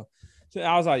hope so.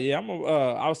 I was like, yeah,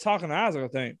 I was talking to Isaac, I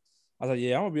think. I was like,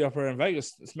 yeah, I'm going to be up here in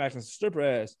Vegas smacking some stripper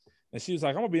ass. And she was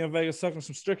like, I'm going to be in Vegas sucking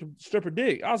some stripper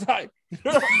dick. I was like,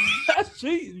 girl, that's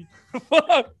cheating.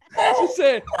 Fuck. She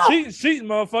said, cheating,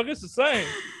 motherfucker. It's the same.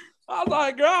 I was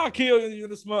like, girl, I'll kill you,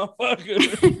 this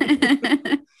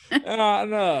motherfucker. And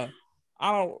I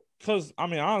don't, because, I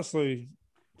mean, honestly,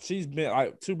 she's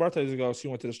been 2 birthdays ago, she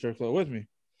went to the strip club with me.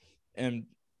 And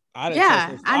I didn't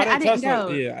touch I didn't go.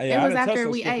 Yeah, it was after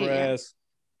we ate. Ass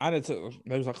I didn't tell.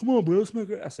 They was like, "Come on, bro, let's make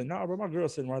it." I said, "Nah, bro, my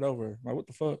girl's sitting right over here. Like, what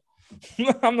the fuck?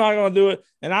 I'm not gonna do it."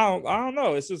 And I don't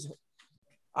know. It's just,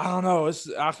 I don't know.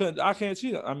 I can't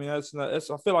cheat. I mean, I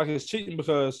feel like it's cheating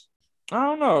because I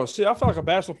don't know. See, I feel like a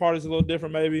bachelor party is a little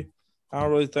different. Maybe I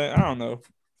don't really think. I don't know.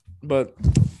 But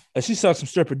if she sucks some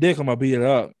stripper dick, I'm gonna beat it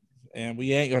up, and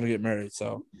we ain't gonna get married.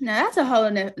 So no, that's a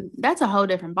whole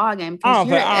different ballgame.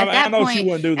 I know she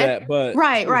wouldn't do that, but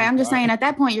right. I'm just saying, at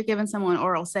that point, you're giving someone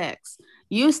oral sex.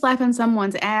 You slapping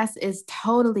someone's ass is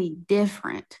totally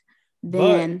different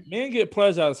than. But men get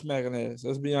pleasure out of smacking ass.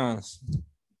 Let's be honest.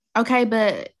 Okay,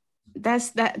 but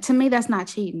that to me, that's not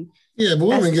cheating. Yeah, but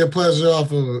women get pleasure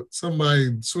off of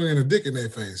somebody swinging a dick in their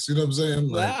face. You know what I'm saying?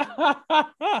 Like,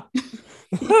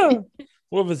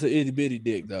 what if it's an itty bitty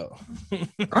dick though?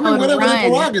 I mean, whatever the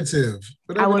prerogative.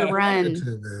 I would run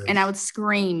and I would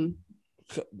scream.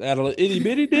 At an itty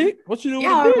bitty dick? What you doing?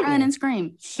 Yeah, I would run and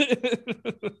scream.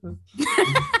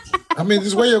 I mean,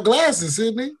 just wear your glasses,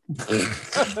 Sydney.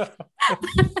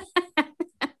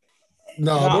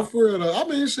 No, but for real though, I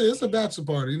mean, shit, it's a bachelor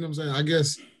party. You know what I'm saying? I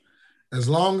guess as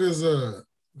long as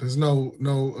there's no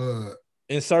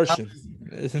insertion,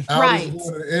 right?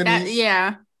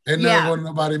 Yeah. Ain't never going to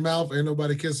nobody's mouth. Ain't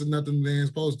nobody kissing nothing they ain't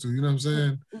supposed to. You know what I'm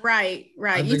saying? Right.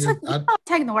 You're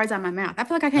taking the words out of my mouth. I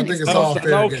feel like I can't. I think it's all fair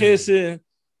no game. Kissing,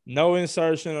 no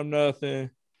insertion of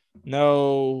nothing,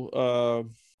 no.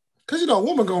 Because, a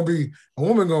woman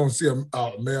gonna see a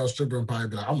male stripper and probably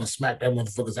be like, I'm gonna smack that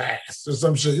motherfucker's ass or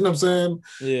some shit. You know what I'm saying?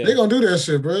 Yeah. They gonna do that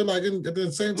shit, bro. Like at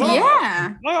the same time.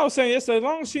 Yeah. Like I was saying yesterday, as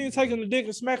long as she ain't taking the dick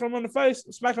and smacking him in the face,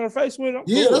 smacking her face with him.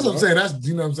 Yeah, that's what I'm saying. That's,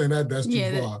 you know what I'm saying? That's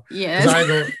too far.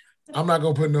 Yeah. I'm not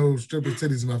gonna put no stripper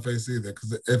titties in my face either.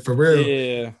 Because if for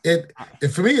real,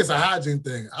 if for me it's a hygiene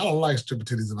thing. I don't like stripper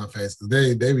titties in my face because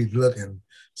they be looking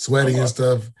sweaty and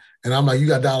stuff. And I'm like, you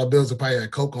got dollar bills that probably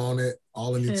had Coke on it,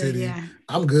 all in your titty. Yeah.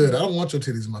 I'm good. I don't want your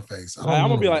titties in my face. I'm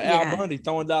gonna be like Al Bundy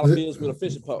throwing dollar bills with a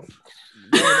fishing pole.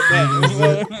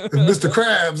 Mr.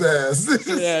 Krabs ass.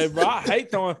 Yeah, bro. I hate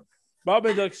throwing. But I've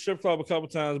been to the strip club a couple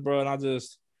times, bro, and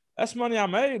that's money I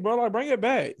made, bro. Like, bring it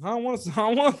back. I don't want to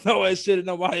throw that shit at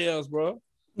nobody else, bro.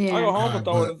 Yeah. I go home and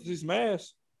throw it into these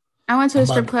masks. I went to a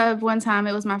strip club one time.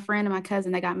 It was my friend and my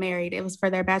cousin. They got married. It was for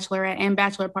their bachelorette and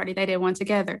bachelor party. They did one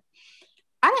together.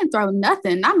 I didn't throw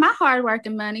nothing. Not my hard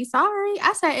working money. Sorry.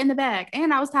 I sat in the back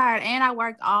and I was tired and I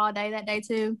worked all day that day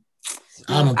too.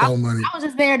 I don't throw money. I was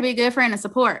just there to be a good friend and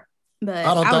support. But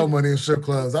I don't throw money in strip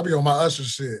clubs. I be on my usher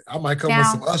shit. I might come with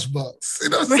some ush bucks. You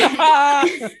know what I'm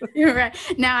saying? You're right.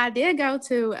 Now I did go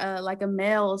to like a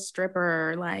male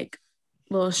stripper like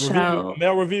little show.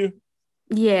 Male review?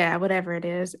 Yeah, whatever it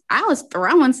is. I was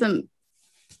throwing some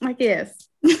like this.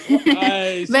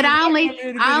 But I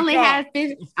only had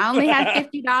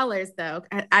 $50 though.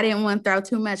 I didn't want to throw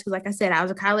too much because, like I said, I was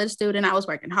a college student. I was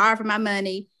working hard for my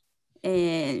money,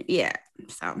 and yeah.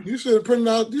 So you should have printed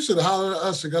out. You should have hollered at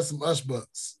Usher, got some Ush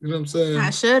bucks. You know what I'm saying? I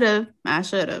should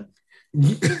have.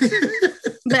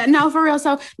 But no, for real.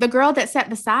 So the girl that sat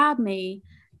beside me,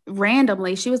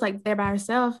 randomly, she was like there by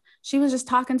herself. She was just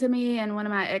talking to me and one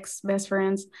of my ex best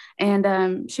friends,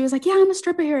 and she was like, yeah, I'm a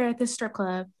stripper here at this strip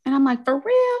club. And I'm like, for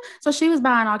real? So she was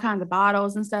buying all kinds of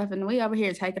bottles and stuff, and we over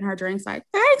here taking her drinks like,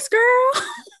 thanks, girl.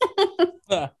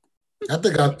 I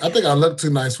think I look too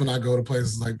nice when I go to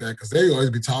places like that because they always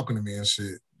be talking to me and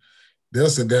shit. They'll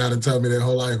sit down and tell me their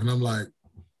whole life, and I'm like,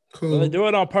 cool. Well, they do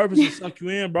it on purpose to suck you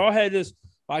in, bro. I had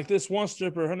this one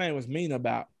stripper, her name was Mina,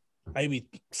 about maybe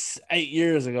 8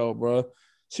 years ago, bro.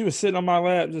 She was sitting on my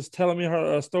lap just telling me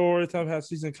her story, telling me how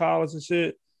she's in college and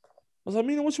shit. I was like,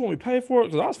 Mina, what you want me to pay for it?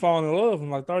 Because I was falling in love in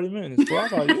like 30 minutes. Bro. I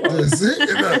was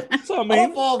like, What's up,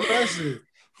 man? I fall for that shit.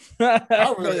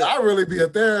 I really be a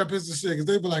therapist and shit because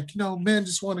they be like, men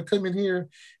just want to come in here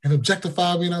and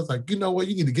objectify me. And I was like, you know what?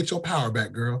 You need to get your power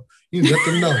back, girl. You need to let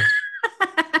them know.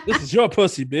 This is your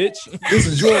pussy, bitch. This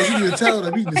is yours. You need to tell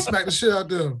them. You need to smack the shit out of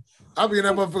them. I'll be in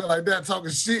that motherfucker like that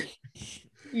talking shit.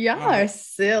 Y'all are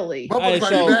silly. Motherfuckers might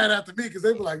be mad after me because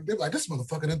they be like, this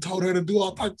motherfucker done told her to do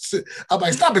all types of shit. I'm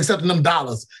like, stop accepting them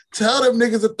dollars. Tell them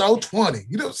niggas to throw 20.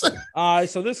 You know what I'm saying? All right,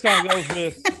 so this kind of goes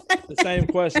with the same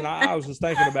question. I was just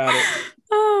thinking about it.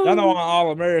 Y'all know on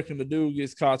All American, the dude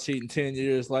gets caught cheating 10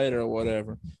 years later or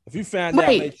whatever. If you found out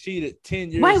they cheated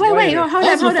 10 years later. Wait, hold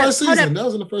up. That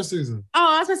was in the first season.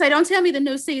 Oh, I was going to say, don't tell me the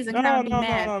new season. No.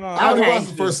 I only watched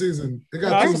the first season. It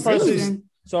got the first season.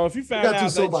 So if you found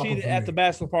out they cheated at the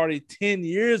bachelor party 10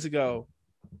 years ago,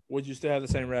 would you still have the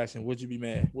same reaction? Would you be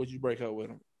mad? Would you break up with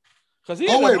him? Because he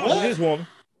had his woman.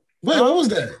 Wait, what was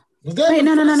that? Was that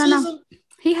no.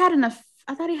 He had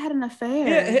I thought he had an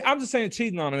affair. Yeah, I'm just saying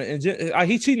cheating on him. And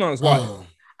he cheating on his wife.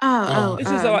 It's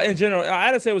just like, in general.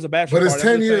 I didn't say it was a bachelor But it's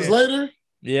party. 10 years later.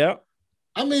 Yeah.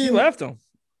 I mean, he left them.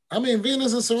 I mean,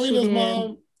 Venus and Serena's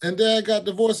mom and dad got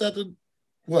divorced after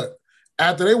what?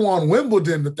 After they won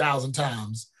Wimbledon 1,000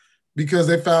 times because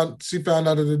she found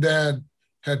out that the dad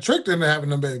had tricked her into having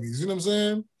them babies. You know what I'm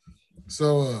saying?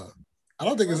 So I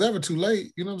don't think it's ever too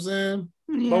late. You know what I'm saying?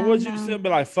 Yeah, but would you still be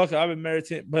like, fuck it, I've been married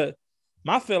 10? But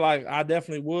I feel like I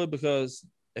definitely would, because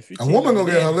if you a woman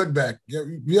gonna get her lick back.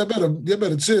 You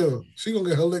better chill. She gonna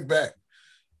get her lick back.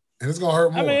 And it's gonna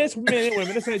hurt more. I mean, it's men and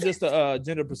women. This ain't just a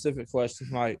gender specific question.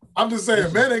 Like, I'm just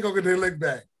saying, men ain't gonna get their lick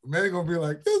back. Men ain't gonna be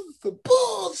like, this is the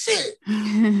bullshit.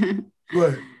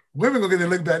 But women gonna get their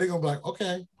lick back. They gonna be like,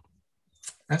 okay,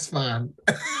 that's fine.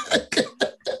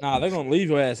 Nah, they're gonna leave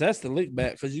your ass. That's the lick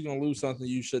back, because you're gonna lose something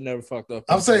you should never fucked up.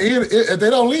 I'm saying, if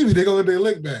they don't leave you, they gonna get their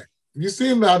lick back. You see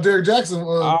him now, Derek Jackson.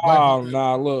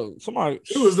 Nah, look, somebody.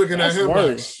 He was looking at him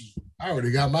worse. like, I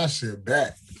already got my shit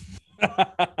back.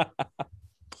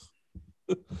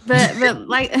 But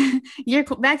like, you're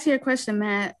back to your question,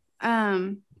 Matt.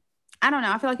 I don't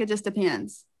know. I feel like it just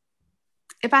depends.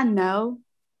 If I know,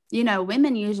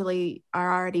 women usually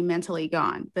are already mentally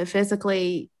gone, but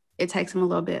physically it takes them a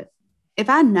little bit. If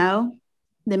I know,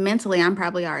 then mentally I'm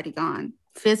probably already gone.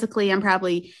 Physically, I'm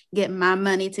probably getting my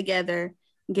money together,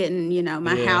 getting,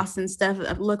 my house and stuff,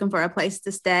 looking for a place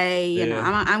to stay.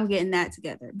 I'm getting that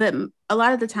together. But a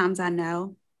lot of the times I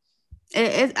know.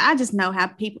 I just know how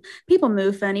people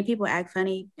move funny, people act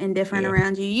funny and different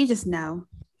around you. You just know.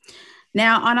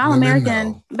 Now on All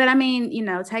American, but I mean,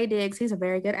 Taye Diggs, he's a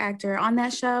very good actor. On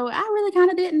that show, I really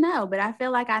kind of didn't know, but I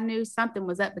feel like I knew something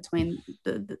was up between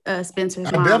the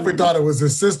Spencer's mom. I definitely thought it was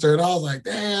his sister, and I was like,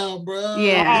 damn, bro.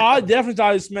 Yeah. Oh, I definitely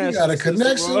thought he smashed. You got a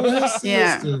connection with his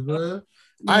sister, bro.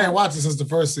 I ain't watched it since the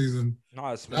first season. No,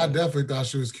 I definitely thought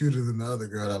she was cuter than the other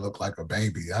girl that looked like a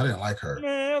baby. I didn't like her.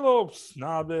 Man, that little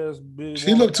snob ass bitch.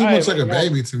 She looked too much like a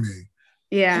baby to me.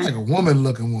 Yeah. Like a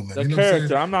woman-looking woman. The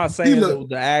character. I'm not saying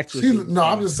the actress. No,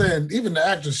 I'm just saying, even the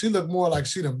actress, she looked more like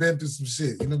she'd have been through some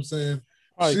shit. You know what I'm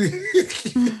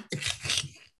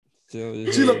saying?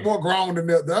 She looked more grown than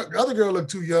the other girl looked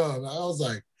too young. I was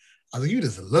like, you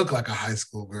just look like a high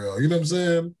school girl. You know what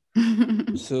I'm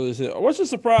saying? So, what's your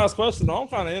surprise question? I'm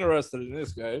kind of interested in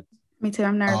this guy. Me too.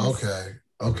 I'm nervous. Oh,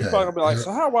 okay. You're probably gonna be like,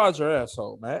 so how wide's your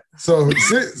asshole, Matt? So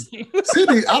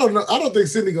Sydney, I don't know. I don't think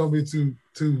Sydney gonna be too.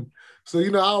 So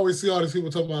I always see all these people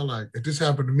talking about like, if this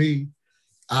happened to me,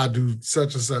 I do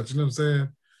such and such. You know what I'm saying?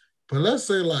 But let's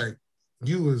say like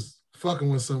you was fucking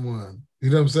with someone. You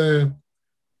know what I'm saying?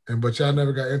 But y'all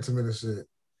never got intimate and shit.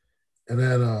 And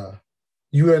then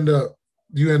you end up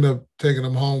taking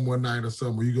them home one night or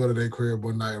something. You go to their crib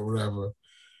one night or whatever,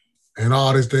 and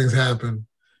all these things happen.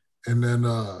 And then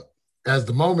as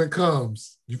the moment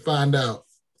comes, you find out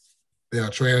they are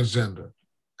transgender.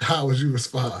 How would you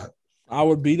respond? I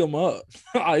would beat them up.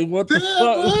 What the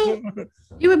fuck?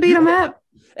 You would beat them up?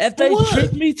 If they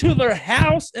tricked me to their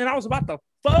house and I was about to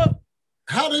fuck.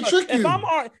 How they trick you?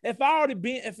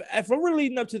 If we're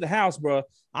leading up to the house, bro,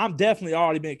 I'm definitely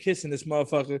already been kissing this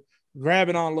motherfucker,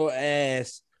 grabbing on a little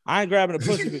ass. I ain't grabbing the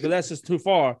pussy because that's just too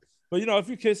far. But if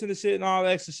you're kissing the shit and all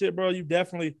that extra shit, bro, you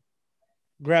definitely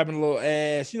grabbing a little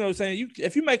ass. You know what I'm saying?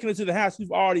 If you're making it to the house,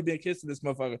 you've already been kissing this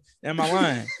motherfucker. Am I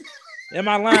lying? Am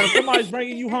I lying? If somebody's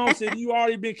bringing you home, said you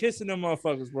already been kissing them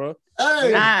motherfuckers, bro.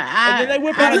 Hey, and then they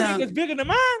whip out a dick that's bigger than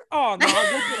mine. Oh no,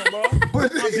 I'm whooping them,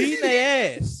 bro. I'm beating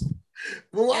their ass.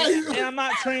 But why and I'm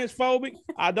not transphobic.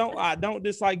 I don't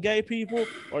dislike gay people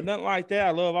or nothing like that.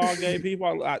 I love all gay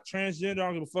people. I transgender. I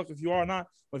don't give a fuck if you are or not.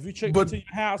 But if you trick me to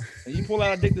your house and you pull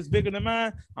out a dick that's bigger than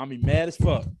mine, I'm be mad as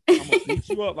fuck. I'm gonna beat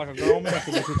you up like a grown man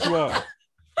because that's what you are.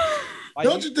 Like,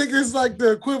 don't you think it's like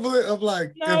the equivalent of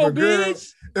like no,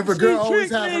 if a girl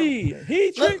always had me.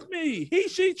 He tricked me.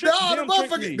 She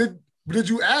tricked me. Did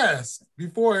you ask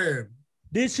beforehand?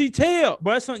 Did she tell?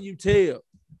 But that's something you tell.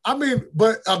 I mean,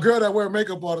 but a girl that wear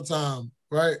makeup all the time,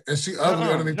 right? And she ugly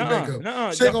underneath the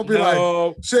makeup. She ain't gonna be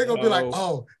like,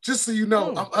 oh, just so you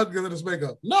know, I'm ugly under this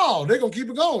makeup. No, they gonna keep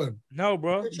it going. No,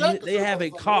 bro. They have a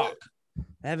cock.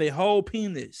 They have a whole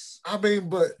penis. I mean,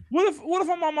 but what if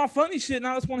I'm on my funny shit and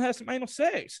I just want to have some anal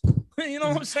sex? You know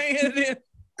what I'm saying?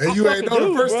 And you ain't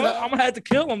know the first time. I'm gonna have to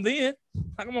kill him then.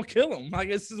 I'm gonna kill him. Like,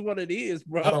 this is what it is,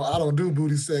 bro. I don't do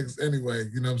booty sex anyway.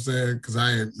 You know what I'm saying? Because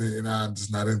I'm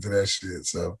just not into that shit.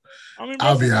 So I mean,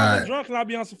 I'll be all right. Drunk and I'll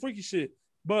be on some freaky shit.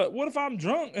 But what if I'm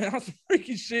drunk and on some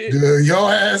freaky shit? Dude,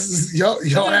 your ass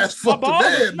fucked the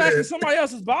bed, smacking somebody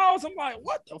else's balls. I'm like,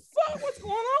 what the fuck? What's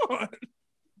going on?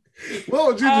 What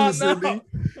would you do, Sydney?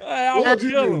 What would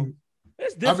you do?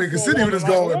 I mean, because Sydney would just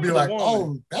go and be like,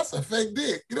 oh, that's a fake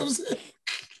dick. You know what I'm saying?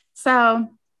 So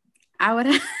I would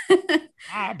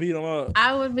I beat him up.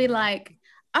 I would be like,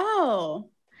 oh,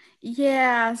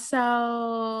 yeah, so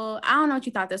I don't know what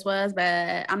you thought this was,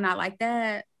 but I'm not like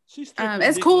that.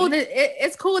 It's cool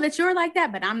that you're like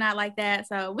that, but I'm not like that.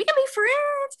 So we can be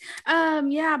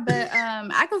friends. Yeah, but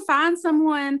I could find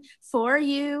someone for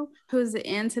you who's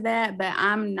into that, but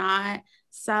I'm not.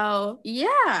 So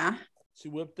yeah. She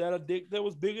whipped out a dick that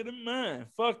was bigger than mine.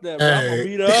 Fuck that, bro. I'm gonna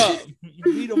beat her up.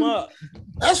 Beat them up.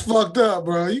 That's fucked up,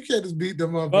 bro. You can't just beat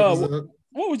them up.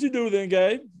 What would you do then,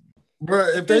 Gabe? Bro,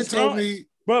 if they told me,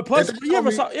 bro, plus if you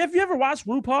ever watched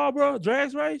RuPaul, bro,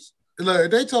 Drag Race?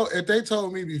 Look, if they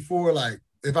told me before, like,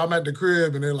 if I'm at the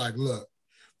crib and they're like, look,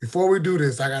 before we do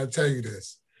this, I gotta tell you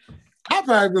this. I'd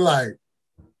probably be like,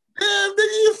 damn, nigga,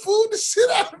 you fooled the shit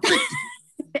out of me.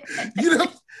 You know,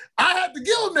 I had to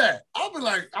give them that. I'll be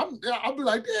like,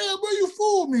 damn, bro, you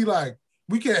fooled me. Like,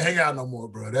 we can't hang out no more,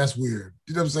 bro. That's weird.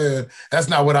 You know what I'm saying? That's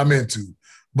not what I'm into.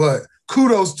 But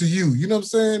kudos to you. You know what I'm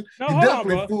saying? No, you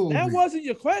definitely fooled me. That wasn't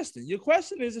your question. Your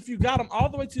question is if you got them all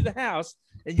the way to the house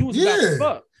and you was about to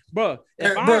fuck. Bro,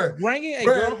 if I'm bringing a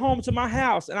girl home to my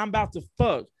house and I'm about to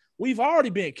fuck, we've already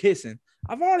been kissing.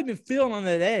 I've already been feeling on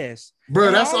that ass.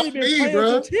 Bro, that's all me,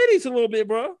 bro. Titties a little bit,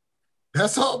 bro.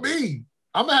 That's all me.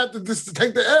 I'm gonna have to just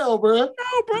take the L, bro. No,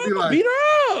 bro, like, beat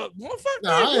her up.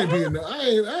 I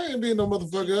ain't beating no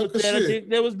motherfucker up.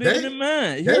 That was bigger than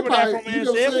mine.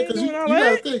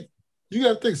 You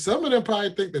gotta think. Some of them probably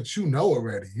think that you know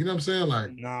already. You know what I'm saying?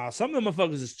 Like, nah, some of them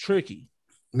motherfuckers is tricky.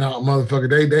 No, motherfucker,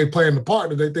 they playing the part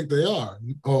that they think they are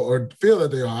or feel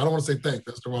that they are. I don't want to say think.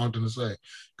 That's the wrong thing to say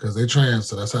because they trans,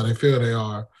 so that's how they feel they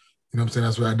are. You know what I'm saying?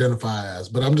 That's what I identify as.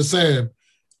 But I'm just saying,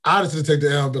 I just take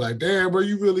the L and be like, damn, bro,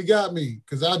 you really got me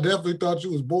because I definitely thought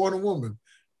you was born a woman.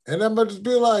 And I'm going to just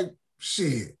be like,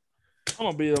 shit. I'm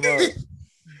going to beat them up.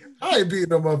 I ain't beating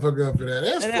no motherfucker up for that.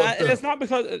 And it's not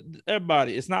because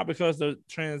everybody. It's not because they're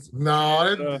trans.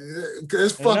 No,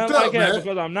 it's fucked up, man.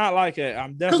 Because I'm not like that.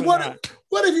 I'm definitely not.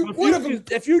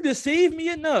 If you deceive me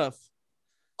enough?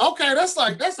 Okay, that's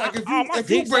like if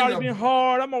you bring already been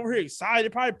hard. I'm over here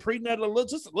excited, probably prenup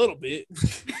just a little bit.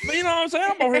 But you know what I'm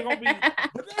saying? I'm over here gonna be.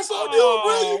 But that's on you,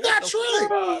 bro. You got tricked.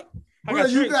 Bro,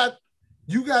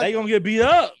 you got. They gonna get beat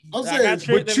up. I'm saying,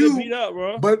 but you beat up,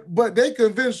 bro. But they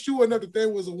convinced you enough that they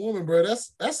was a woman, bro.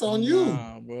 That's on you.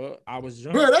 Nah, bro. I was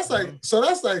drunk. Bro, that's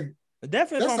like.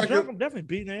 Definitely, if I'm drunk, I'm definitely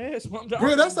beating their ass.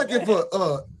 Bro, that's like if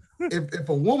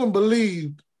a woman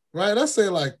believed, right? Let's say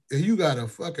like you got a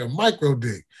fucking micro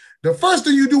dick. The first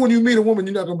thing you do when you meet a woman,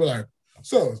 you're not gonna be like,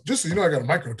 so just so you know, I got a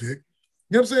micro dick.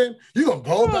 You know what I'm saying? You're gonna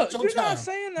go about your time. You're not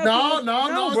saying that.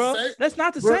 No, bro. That's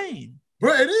not the same.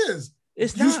 Bro, it is.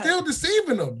 It's you not. Still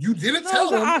deceiving them. You didn't tell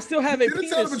them. I still have a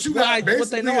penis, but you got what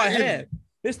they know I have.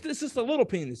 It's just a little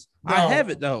penis. No, I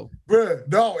have it though, bro.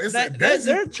 No, it's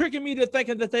they're tricking me to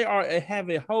thinking that they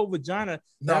have a whole vagina.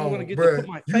 No, I'm gonna get to put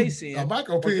my face in. A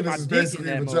micro penis is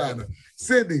basically a vagina.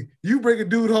 Sydney, you bring a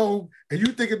dude home and you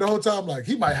thinking the whole time like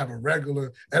he might have a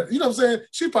regular. You know what I'm saying?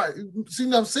 She probably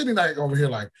I'm sitting like over here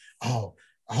like, oh,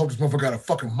 I hope this motherfucker got a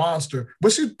fucking monster.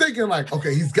 But she's thinking like,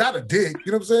 okay, he's got a dick.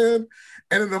 You know what I'm saying?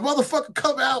 And then the motherfucker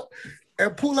come out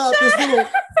and pull out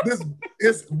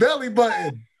this belly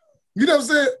button. You know what I'm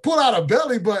saying? Pull out a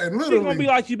belly button, literally. She's gonna be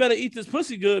like, you better eat this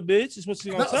pussy good, bitch. Is what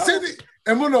she's gonna tell. Sydney,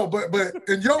 and well, no, but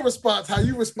in your response, how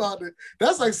you responded,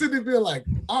 that's like Sydney being like,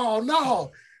 oh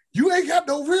no, you ain't got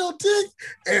no real dick.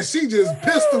 And she just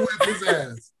pistol whipped his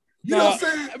ass. You know what I'm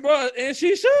saying? Bro, and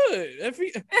she should.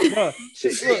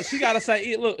 She gotta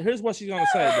say, look, here's what she's gonna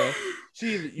say, bro.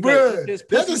 You better eat this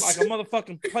pussy like a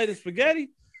motherfucking plate of spaghetti.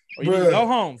 Or you need to go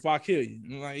home before I kill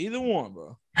you. Like either one,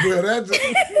 bro. Bro,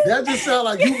 that just sound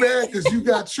like you mad because you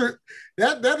got tricked.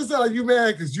 That just sound like you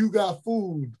mad because you got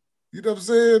food. You know what I'm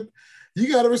saying? You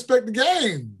got to respect the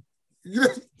game.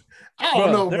 I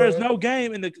don't know. There's no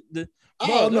game in the I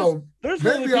don't know. There's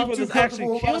maybe I'm too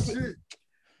comfortable with my shit.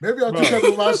 Maybe I'm too comfortable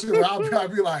with my shit. I'll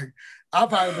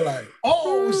probably be like,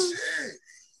 oh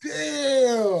shit,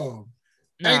 damn.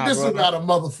 Ain't this about a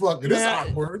motherfucker? This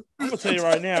awkward. I'm gonna tell you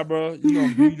right now, bro. You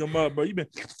gonna beat them up, bro. You been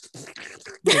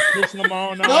pushing them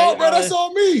all night. No, bro, that's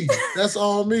on me. That's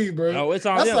on me, bro. No, it's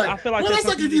on them. I feel like that's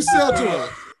like if you sell to her.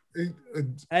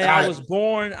 Hey, I was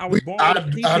born with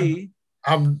PP.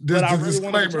 I'm just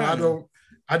disclaimer.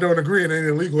 I don't agree in any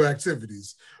illegal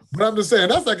activities. But I'm just saying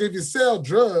that's like if you sell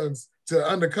drugs to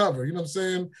undercover. You know what I'm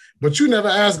saying? But you never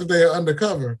ask if they are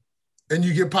undercover. And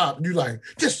you get popped. You like,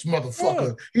 this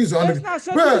motherfucker, he's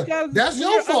undercover. Bro, that's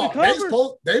your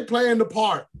fault. They playing the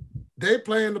part. They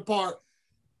playing the part.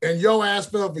 And your ass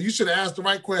fell, but you should have asked the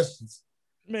right questions.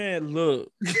 Man, look.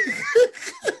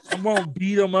 I'm I'm gonna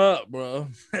beat them up, bro.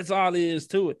 That's all there is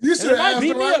to it. You should might ask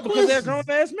beat the me right up because they're questions.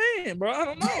 grown ass man, bro. I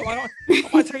don't know. Like, I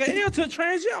might take an L to a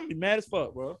trans. I'm gonna be mad as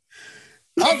fuck, bro.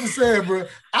 I'm just saying, bro.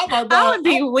 I would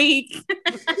be weak.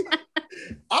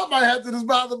 I might have to just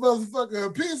buy the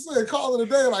motherfucker pizza and call it a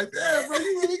day. Like, damn, bro,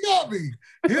 you really got me.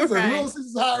 Here's a little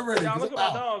Caesar's high ready. Y'all look at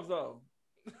my dogs though.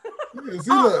 Yeah,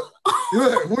 see,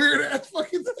 look, weird ass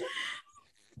fucking thing.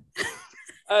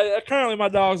 Currently, my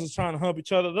dogs is trying to hump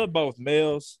each other. They're both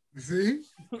males. You see?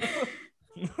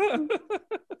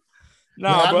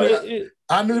 Nah, bro.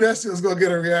 I knew that shit was gonna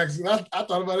get a reaction. I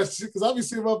thought about that shit because I be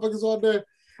seeing motherfuckers on there,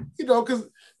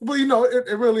 but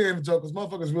it really ain't a joke because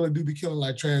motherfuckers really do be killing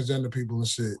like transgender people and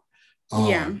shit.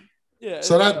 Yeah.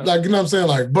 So that, like, you know what I'm saying?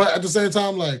 Like, but at the same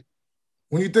time, like,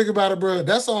 when you think about it, bro,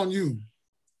 that's on you.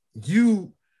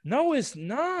 No, it's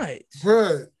not.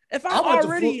 Bro. If I'm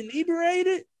already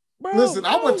inebriated, bro. Listen,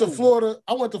 I went to Florida.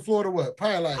 What?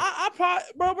 Probably like I probably,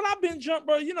 bro, when I've been drunk,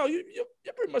 bro, you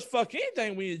pretty much fuck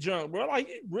anything when you're drunk, bro. Like,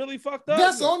 it really fucked up.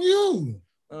 That's on you.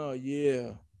 Oh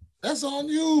yeah. That's on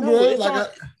you, bro.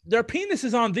 Like their penis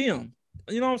is on them.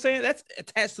 You know what I'm saying? That's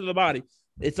attached to the body.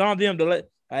 It's on them to let.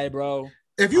 Hey, bro.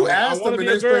 If you ask them and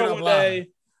they straight up lie,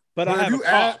 but I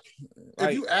have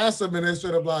if you ask them and they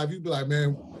straight up lie, you'd be like,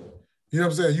 man, you know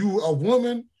what I'm saying? You a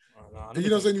woman, and you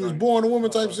know what I'm saying? You was born a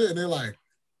woman type shit, and they're like,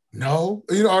 no,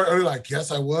 or they're like,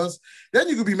 yes, I was. Then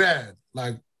you could be mad,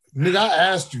 like, nigga, I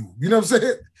asked you, you know what I'm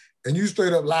saying? And you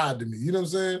straight up lied to me, you know what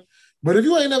I'm saying? But if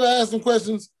you ain't never asked them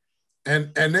questions,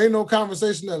 and there ain't no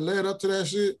conversation that led up to that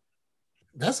shit,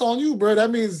 that's on you, bro.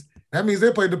 That means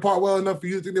they played the part well enough for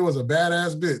you to think there was a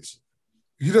badass bitch.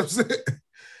 You know what I'm saying?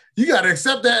 You gotta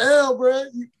accept that L, bro.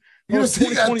 You know what I'm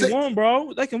saying? 21,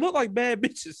 bro. They can look like bad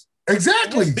bitches.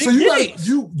 Exactly. So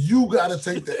you gotta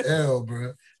take the L,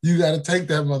 bro. You gotta take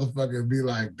that motherfucker and be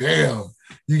like, damn,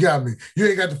 you got me. You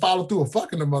ain't got to follow through a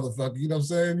fucking the motherfucker. You know what I'm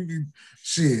saying? You can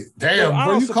shit. Damn,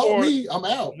 bro, you caught me. I'm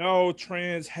out. No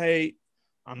trans hate.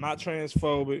 I'm not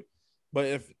transphobic, but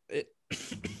if it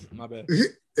my bad.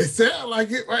 It sounds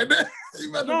like it right now.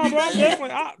 No, bro, I'm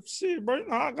definitely. Bro.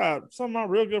 I got some of my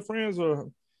real good friends are.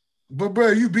 But bro,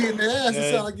 you beating their ass.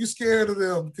 It sounds like you scared of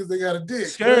them because they got a dick.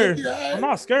 Scared? Right? I'm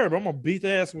not scared, but I'm gonna beat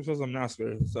their ass because I'm not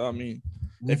scared. So I mean,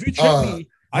 if you trick me,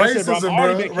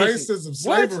 racism,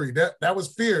 slavery. That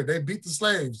was fear. They beat the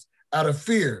slaves out of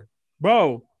fear,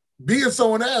 bro. Beating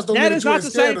someone's ass don't that is not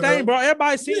the same thing, them. Bro.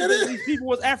 Everybody sees that these people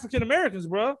was African Americans,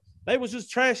 bro. They was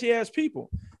just trashy ass people.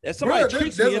 If somebody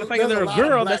treats me and thinking they're a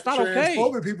girl, that's not okay.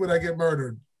 There's people that get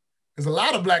murdered. There's a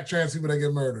lot of black trans people that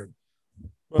get murdered.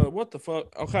 Bro, what the fuck?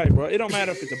 Okay, bro. It don't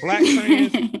matter if it's a black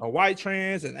trans, a white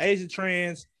trans, an Asian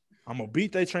trans. I'm gonna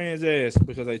beat their trans ass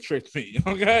because they tricked me.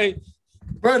 Okay,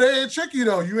 bro. They ain't trick you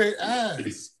though. You ain't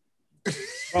ass.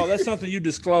 Bro, that's something you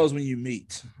disclose when you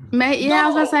meet. I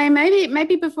was gonna say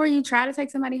maybe before you try to take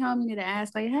somebody home, you need to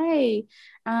ask like, hey,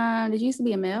 did you used to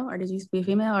be a male or did you used to be a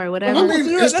female or whatever? I mean,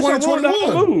 it's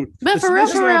 2021. But for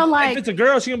real, like if it's a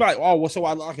girl, she can be like, oh, well, so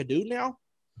I like a dude now.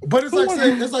 But it's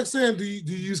like saying, do you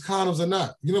use condoms or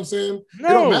not? You know what I'm saying? No.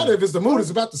 It don't matter if it's the mood.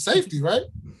 It's about the safety, right?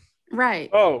 Right.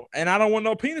 Oh, and I don't want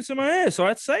no penis in my ass, so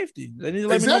that's safety. They need to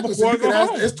let me know before I go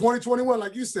home. It's 2021,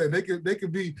 like you said. They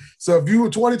could be. So if you were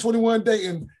 2021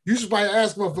 dating, you should probably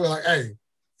ask them for like, hey,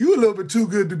 you a little bit too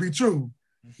good to be true.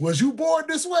 Was you born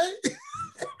this way?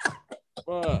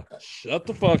 Shut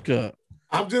the fuck up.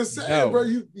 I'm just saying, bro.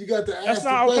 You got to ask. That's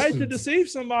not okay to deceive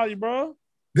somebody, bro.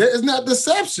 That is not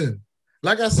deception.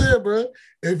 Like I said, bro.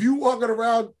 If you walking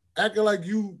around acting like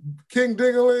you King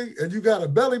Dingaling and you got a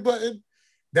belly button,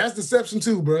 that's deception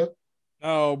too, bro.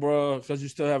 No, bro, because you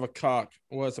still have a cock.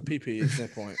 Well, it's a PP at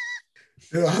that point.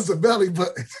 Yeah, it's a belly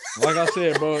button. Like I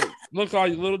said, bro, look, all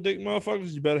you little dick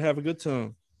motherfuckers, you better have a good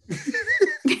tongue.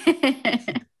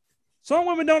 Some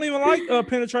women don't even like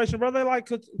penetration, bro. They like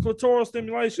clitoral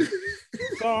stimulation.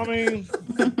 So I mean,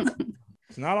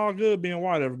 it's not all good being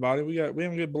white. Everybody, we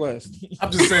don't get blessed.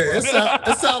 I'm just saying,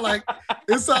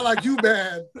 it sound like you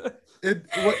mad.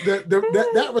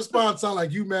 That response sound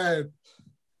like you mad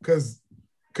because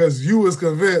you was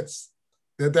convinced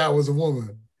that was a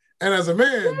woman. And as a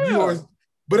man,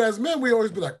 as men, we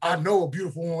always be like, I know a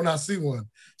beautiful woman when I see one.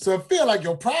 So I feel like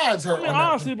your pride's hurt. I mean,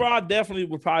 honestly, bro, I definitely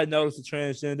would probably notice a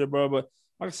transgender, bro. But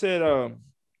like I said,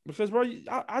 because, bro,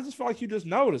 I just feel like you just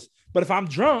notice. But if I'm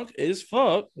drunk as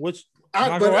fuck, which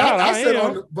I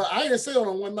ain't say on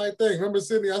a one night thing. Remember,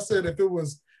 Sydney, I said if it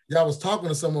was y'all was talking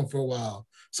to someone for a while.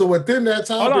 So within that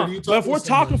time, but if we're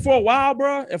talking for a while,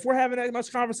 bro, if we're having that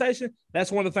much conversation,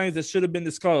 that's one of the things that should have been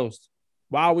disclosed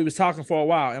while we was talking for a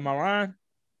while. Am I lying?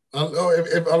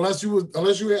 Unless you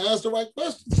had asked the right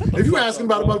questions. If you asking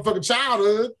about a motherfucking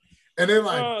childhood, and then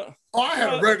like, oh, I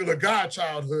had a regular guy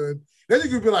childhood. Then you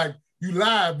could be like, you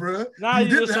lied, bro. Now you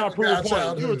just trying to prove a point.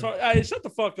 Childhood. You were talking, hey, shut the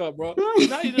fuck up, bro.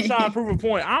 Now you just trying to prove a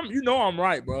point. I'm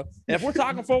right, bro. And if we're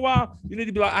talking for a while, you need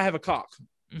to be like, I have a cock.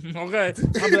 Okay,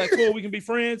 I'll be like, cool, we can be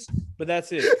friends, but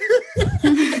that's it.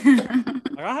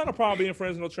 Like, I had a problem being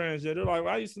friends with no transgender. Like,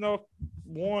 I used to know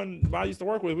one I used to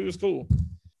work with. We was cool.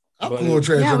 I'm cool with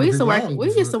transgender. Yeah, we used to people. work.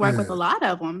 We used to work with a lot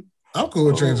of them. I'm cool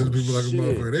with transgender people like a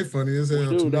motherfucker. They funny as hell. We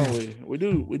do, to don't me. we?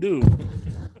 We do.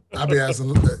 I be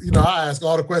asking, I ask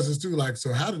all the questions too. Like,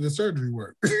 so how did the surgery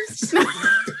work?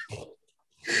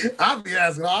 I be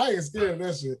asking. I ain't scared of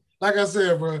that shit. Like I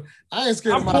said, bro, I ain't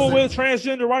scared. I'm cool with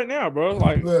transgender right now, bro.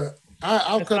 Like, look,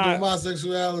 I'm comfortable with my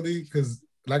sexuality because,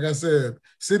 like I said,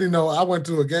 City know I went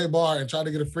to a gay bar and tried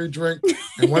to get a free drink,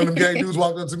 and one of them gay dudes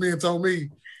walked up to me and told me,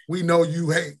 "We know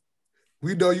you ain't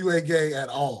gay at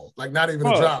all. Like, not even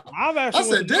a drop." I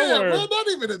said, "Damn, bro, not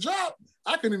even a drop.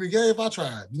 I couldn't even gay if I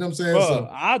tried." You know what I'm saying? Bro, so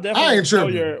I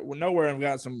definitely nowhere and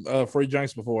got some free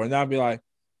drinks before, and I'd be like,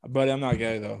 "Buddy, I'm not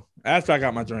gay though." After I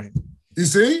got my drink, you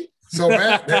see. So,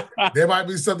 man, there might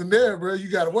be something there, bro.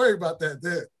 You got to worry about that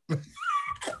there.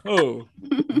 Oh,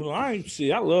 well, I ain't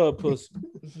shit. I love pussy.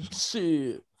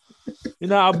 Shit. You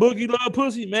know how Boogie love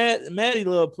pussy? Maddie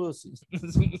love pussy.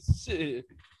 Shit.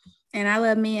 And I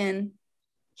love men.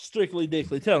 Strictly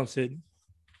Dickly. Tell him, Sydney.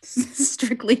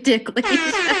 Strictly Dickly.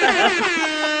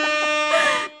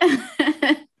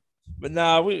 But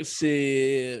nah, we've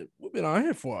been on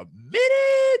here for a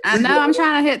minute. I know. I'm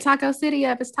trying to hit Taco City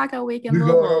up. It's Taco Week in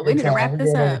Louisville. We need to wrap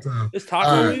this up. It's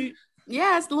Taco Week?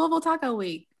 Yeah, it's Louisville Taco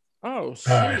Week. Oh, shit.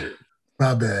 Right.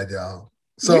 My bad, y'all.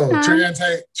 So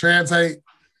trans hate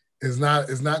is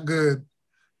not good.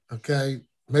 Okay.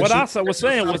 What I was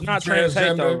saying was not trans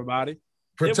hate to everybody.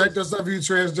 Protect yourself if you're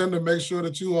transgender. Make sure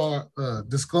that you are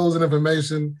disclosing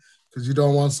information because you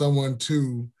don't want someone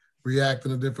to react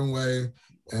in a different way.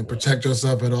 And protect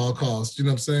yourself at all costs. You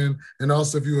know what I'm saying? And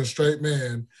also, if you're a straight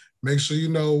man, make sure you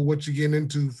know what you're getting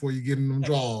into before you get in them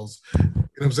draws. You know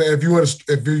what I'm saying? If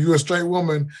you're a straight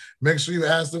woman, make sure you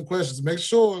ask them questions. Make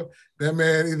sure that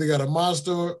man either got a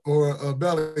monster or a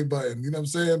belly button. You know what I'm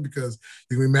saying? Because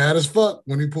you can be mad as fuck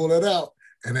when he pull that out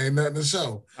and ain't nothing to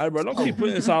show. Hey, bro, don't keep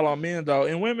putting this all on men, though.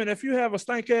 And women, if you have a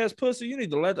stank-ass pussy, you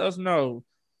need to let us know.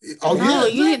 Oh, no,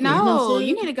 yeah.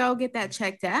 You need to go get that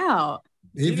checked out.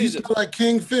 If you smell like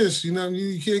kingfish, you know,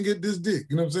 you can't get this dick.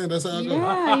 You know what I'm saying? That's how I go.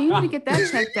 Yeah, you need to get that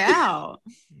checked out.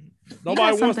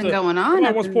 Nobody wants to going on.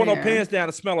 Nobody wants to pull no pants down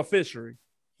to smell a fishery.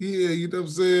 Yeah, you know what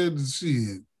I'm saying?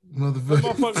 Shit,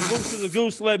 motherfucker. Goose is a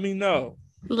goose, let me know.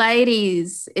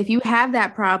 Ladies, if you have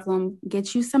that problem,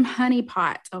 get you some Honey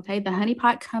Pot, okay? The Honey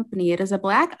Pot Company. It is a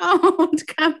Black-owned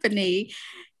company.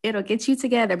 It'll get you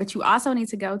together, but you also need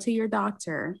to go to your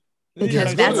doctor.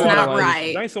 Because that's not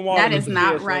right. That is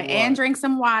not right. And drink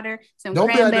some water, some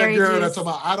cranberry juice. Don't be like that girl that's talking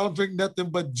about, I don't drink nothing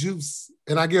but juice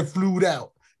and I get flued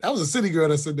out. That was a city girl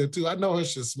that said that too. I know her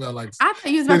shit smell like I thought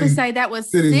you was about to say that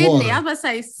was Sydney. Water. I was about to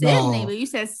say Sydney, but you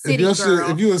said city girl.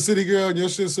 If you're a city girl and your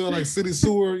shit smell like city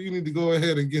sewer, you need to go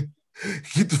ahead and get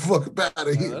the fuck up out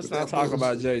of here. Let's not talk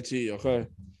about JT, okay?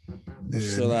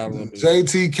 Chill out a little bit.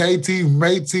 JT, KT,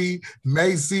 Matey,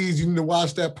 Macy's, you need to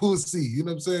watch that pussy. You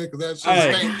know what I'm saying? Because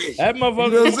that shit's that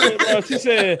motherfucker, you know she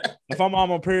said, if I'm on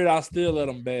my period, I'll still let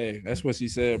them beg. That's what she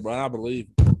said, bro. I believe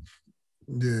it.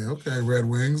 Yeah, okay, Red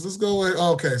Wings. Let's go away.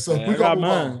 Okay, so we got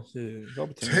mine.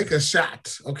 Take a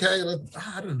shot. Okay.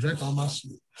 I didn't drink all my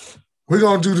shit. We're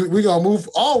gonna move.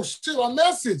 Oh shit, my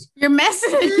message. Your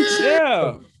message.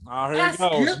 Yeah. Oh, here it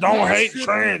goes. Don't hate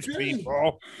trans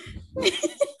people.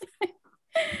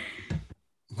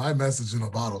 My message in a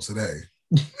bottle today.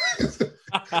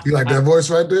 You like that voice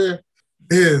right there?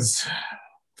 Is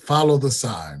follow the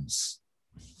signs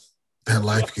that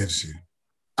life gives you.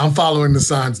 I'm following the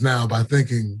signs now by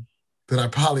thinking that I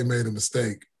probably made a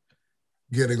mistake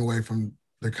getting away from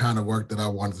the kind of work that I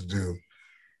wanted to do.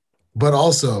 But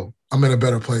also, I'm in a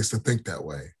better place to think that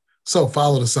way. So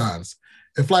follow the signs.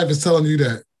 If life is telling you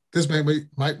that this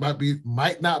might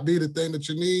not be the thing that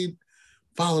you need,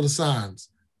 follow the signs.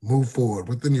 Move forward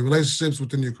within your relationships,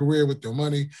 within your career, with your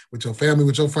money, with your family,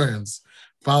 with your friends.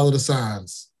 Follow the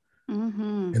signs.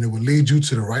 Mm-hmm. And it will lead you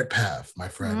to the right path, my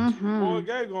friend. Mm-hmm. Boy,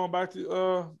 Gay going back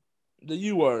to the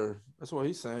U word. That's what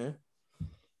he's saying.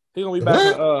 He gonna be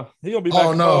back. He gonna be back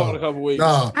in a couple weeks.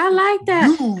 No. I like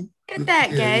that. Get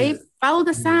that, Gabe. Yeah. Follow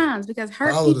the signs because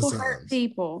hurt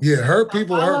people. Yeah, hurt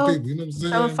people. You know what I'm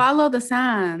saying? So follow the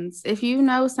signs. If you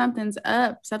know something's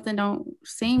up, something don't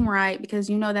seem right because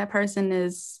you know that person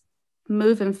is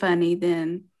moving funny,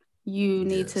 then you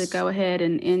need to go ahead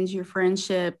and end your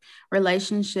friendship,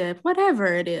 relationship, whatever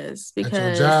it is. Because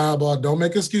at your job, or don't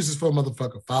make excuses for a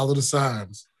motherfucker. Follow the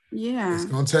signs. Yeah. It's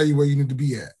going to tell you where you need to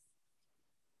be at.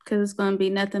 Because it's going to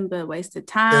be nothing but wasted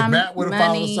time. If Matt would have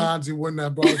followed the signs, he wouldn't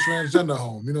have brought a transgender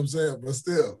home. You know what I'm saying? But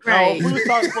still. Right. No, we were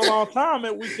talking for a long time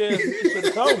that weekend. He should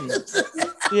have told me.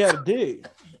 He had a dig.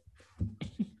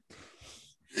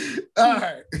 All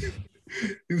right.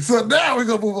 So now we're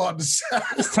going to move on to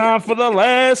shots. It's time for the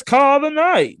last call of the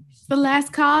night. The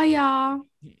last call, y'all.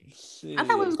 Shit. I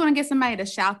thought we was going to get somebody to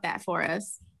shout that for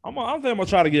us. I think I'm going to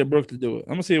try to get Brooke to do it.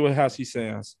 I'm going to see how she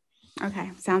sounds.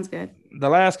 Okay, sounds good. The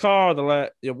last call,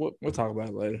 we'll talk about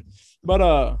it later.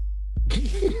 But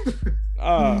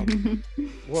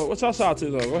what's y'all shout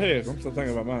to though? Go ahead. I'm still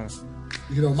thinking about mine.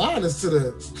 You know, mine is to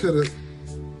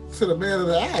the man of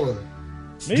the hour,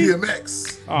 me?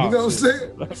 DMX. Oh, you know what I'm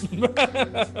saying?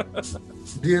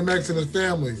 DMX and his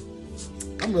family.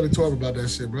 I'm really torn about that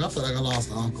shit, bro. I feel like I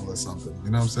lost an uncle or something.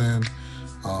 You know what I'm saying?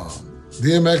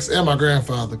 DMX and my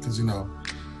grandfather, because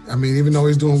I mean, even though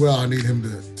he's doing well, I need him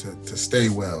to stay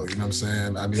well. You know what I'm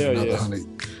saying? I need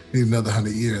another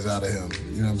 100 years out of him.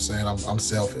 You know what I'm saying? I'm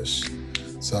selfish.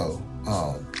 So,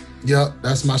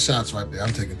 that's my shots right there.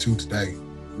 I'm taking 2 today.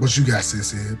 What you got,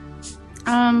 sis?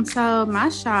 So my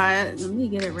shot, let me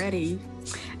get it ready.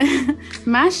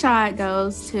 My shot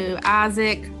goes to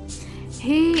Isaac.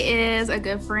 He is a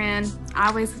good friend. I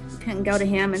always can go to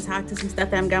him and talk to some stuff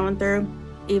that I'm going through.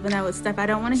 Even though it's stuff I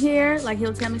don't want to hear, like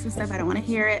he'll tell me some stuff I don't want to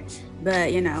hear it, but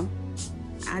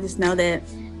I just know that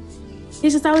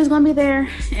he's just always going to be there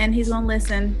and he's going to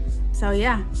listen. So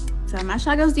yeah, so my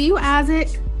shot goes to you, Isaac.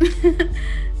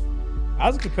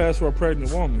 Isaac could pass for a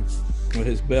pregnant woman with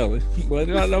his belly, but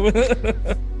no,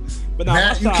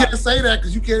 Matt, you can't say that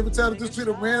because you can't even tell that this shit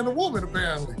a man and a woman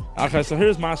apparently. Okay, so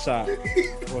here's my shot.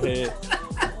 Go ahead.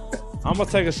 I'm gonna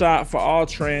take a shot for all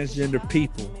transgender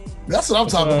people. That's what I'm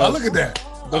talking about. Look at that.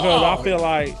 Because I feel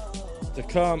like to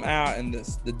come out and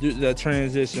the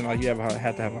transition, like you have to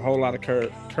have a whole lot of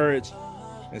courage,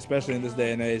 especially in this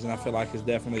day and age. And I feel like it's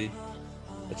definitely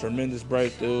a tremendous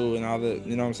breakthrough and all that.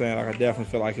 You know what I'm saying? Like I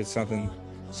definitely feel like it's something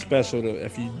special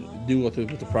if you do go through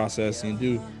with the process and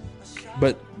do.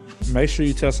 But make sure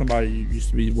you tell somebody you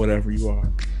used to be whatever you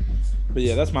are. But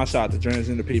yeah, that's my shot to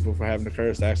transgender people for having the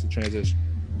courage to actually transition.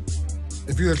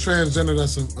 If you're a transgender,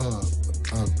 that's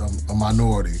a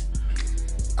minority.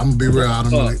 I'm gonna be real. I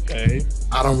don't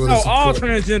really. No, all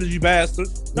transgenders, you bastard.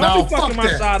 Don't be fucking my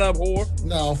shot up, whore.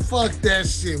 No, fuck that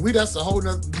shit. That's a whole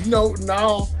nother. No.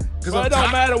 But it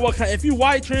don't matter what kind. If you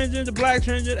white transgender, black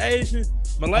transgender, Asian,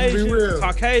 Malaysian,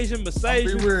 Caucasian,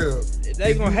 Malaysian,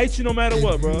 they gonna hate you no matter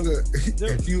what, bro.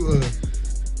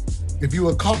 If you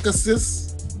a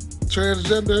Caucasus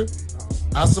transgender,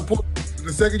 I support you.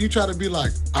 The second you try to be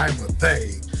like, I'm a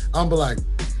they, I'm be like,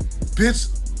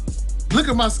 bitch. Look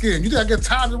at my skin. You think I get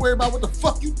time to worry about what the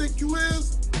fuck you think you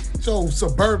is? So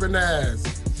suburban ass.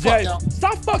 Jay,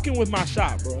 stop fucking with my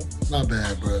shot, bro. Not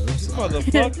bad, bro. I'm sorry.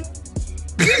 Motherfucker.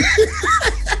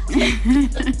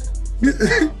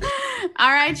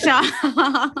 All right,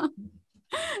 y'all.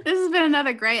 This has been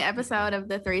another great episode of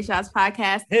the 3 Shots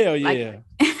Podcast. Hell yeah.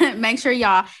 Make sure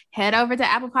y'all head over to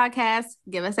Apple Podcasts.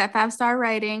 Give us that 5-star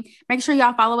rating. Make sure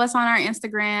y'all follow us on our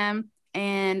Instagram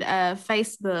and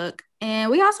Facebook.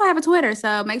 And we also have a Twitter,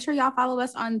 so make sure y'all follow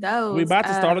us on those. We're about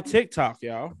to start a TikTok,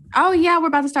 y'all. Oh, yeah, we're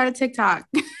about to start a TikTok.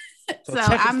 So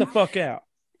check us the fuck out.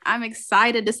 I'm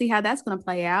excited to see how that's going to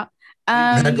play out.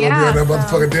 Gonna be on that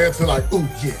motherfucker dancing like, oh,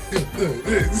 yeah.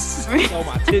 Show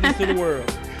my titties to the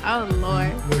world. Oh,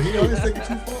 Lord. Well, he always taking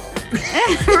too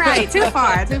far. Right, too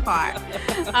far.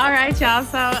 All right, y'all.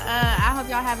 So I hope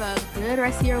y'all have a good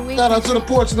rest of your week. Shout out to the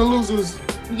porch and the losers.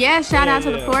 Yeah, shout out to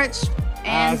the porch.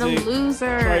 And Isaac, the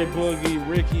loser. Trey Boogie,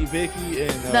 Ricky, Vicky,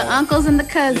 and the uncles and the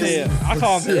cousins. Yeah, I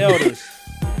call them the elders.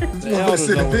 The elders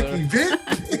over there.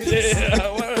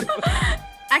 Yeah.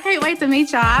 I can't wait to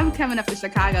meet y'all. I'm coming up to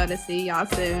Chicago to see y'all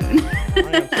soon. I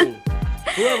am too.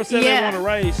 Whoever said they want to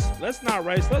race, let's not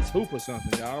race. Let's hoop or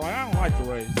something, y'all. Like, I don't like to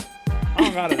race. I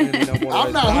don't got it no more.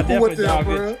 I'm not hooping with them,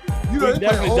 bro. You know, they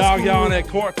definitely dog y'all on that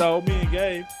court, though. Me and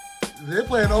Gabe. They're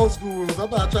playing old school rules. I'm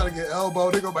not trying to get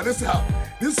elbowed. They go, but this how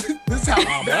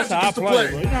that's how I play,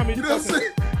 bro. You know how many what I'm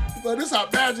saying? But this how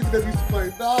Magic they used to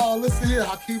play. No, listen here,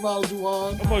 Hakeem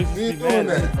Olajuwon. We ain't doing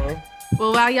that, bro.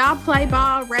 Well, while y'all play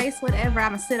ball, race, whatever,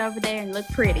 I'm gonna sit over there and look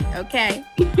pretty, okay?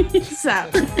 So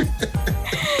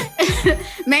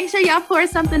make sure y'all pour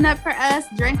something up for us,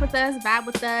 drink with us, vibe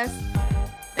with us.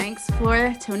 Thanks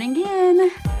for tuning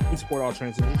in. We support all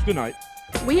transgenders. Good night.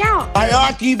 We out.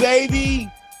 Hierarchy, baby.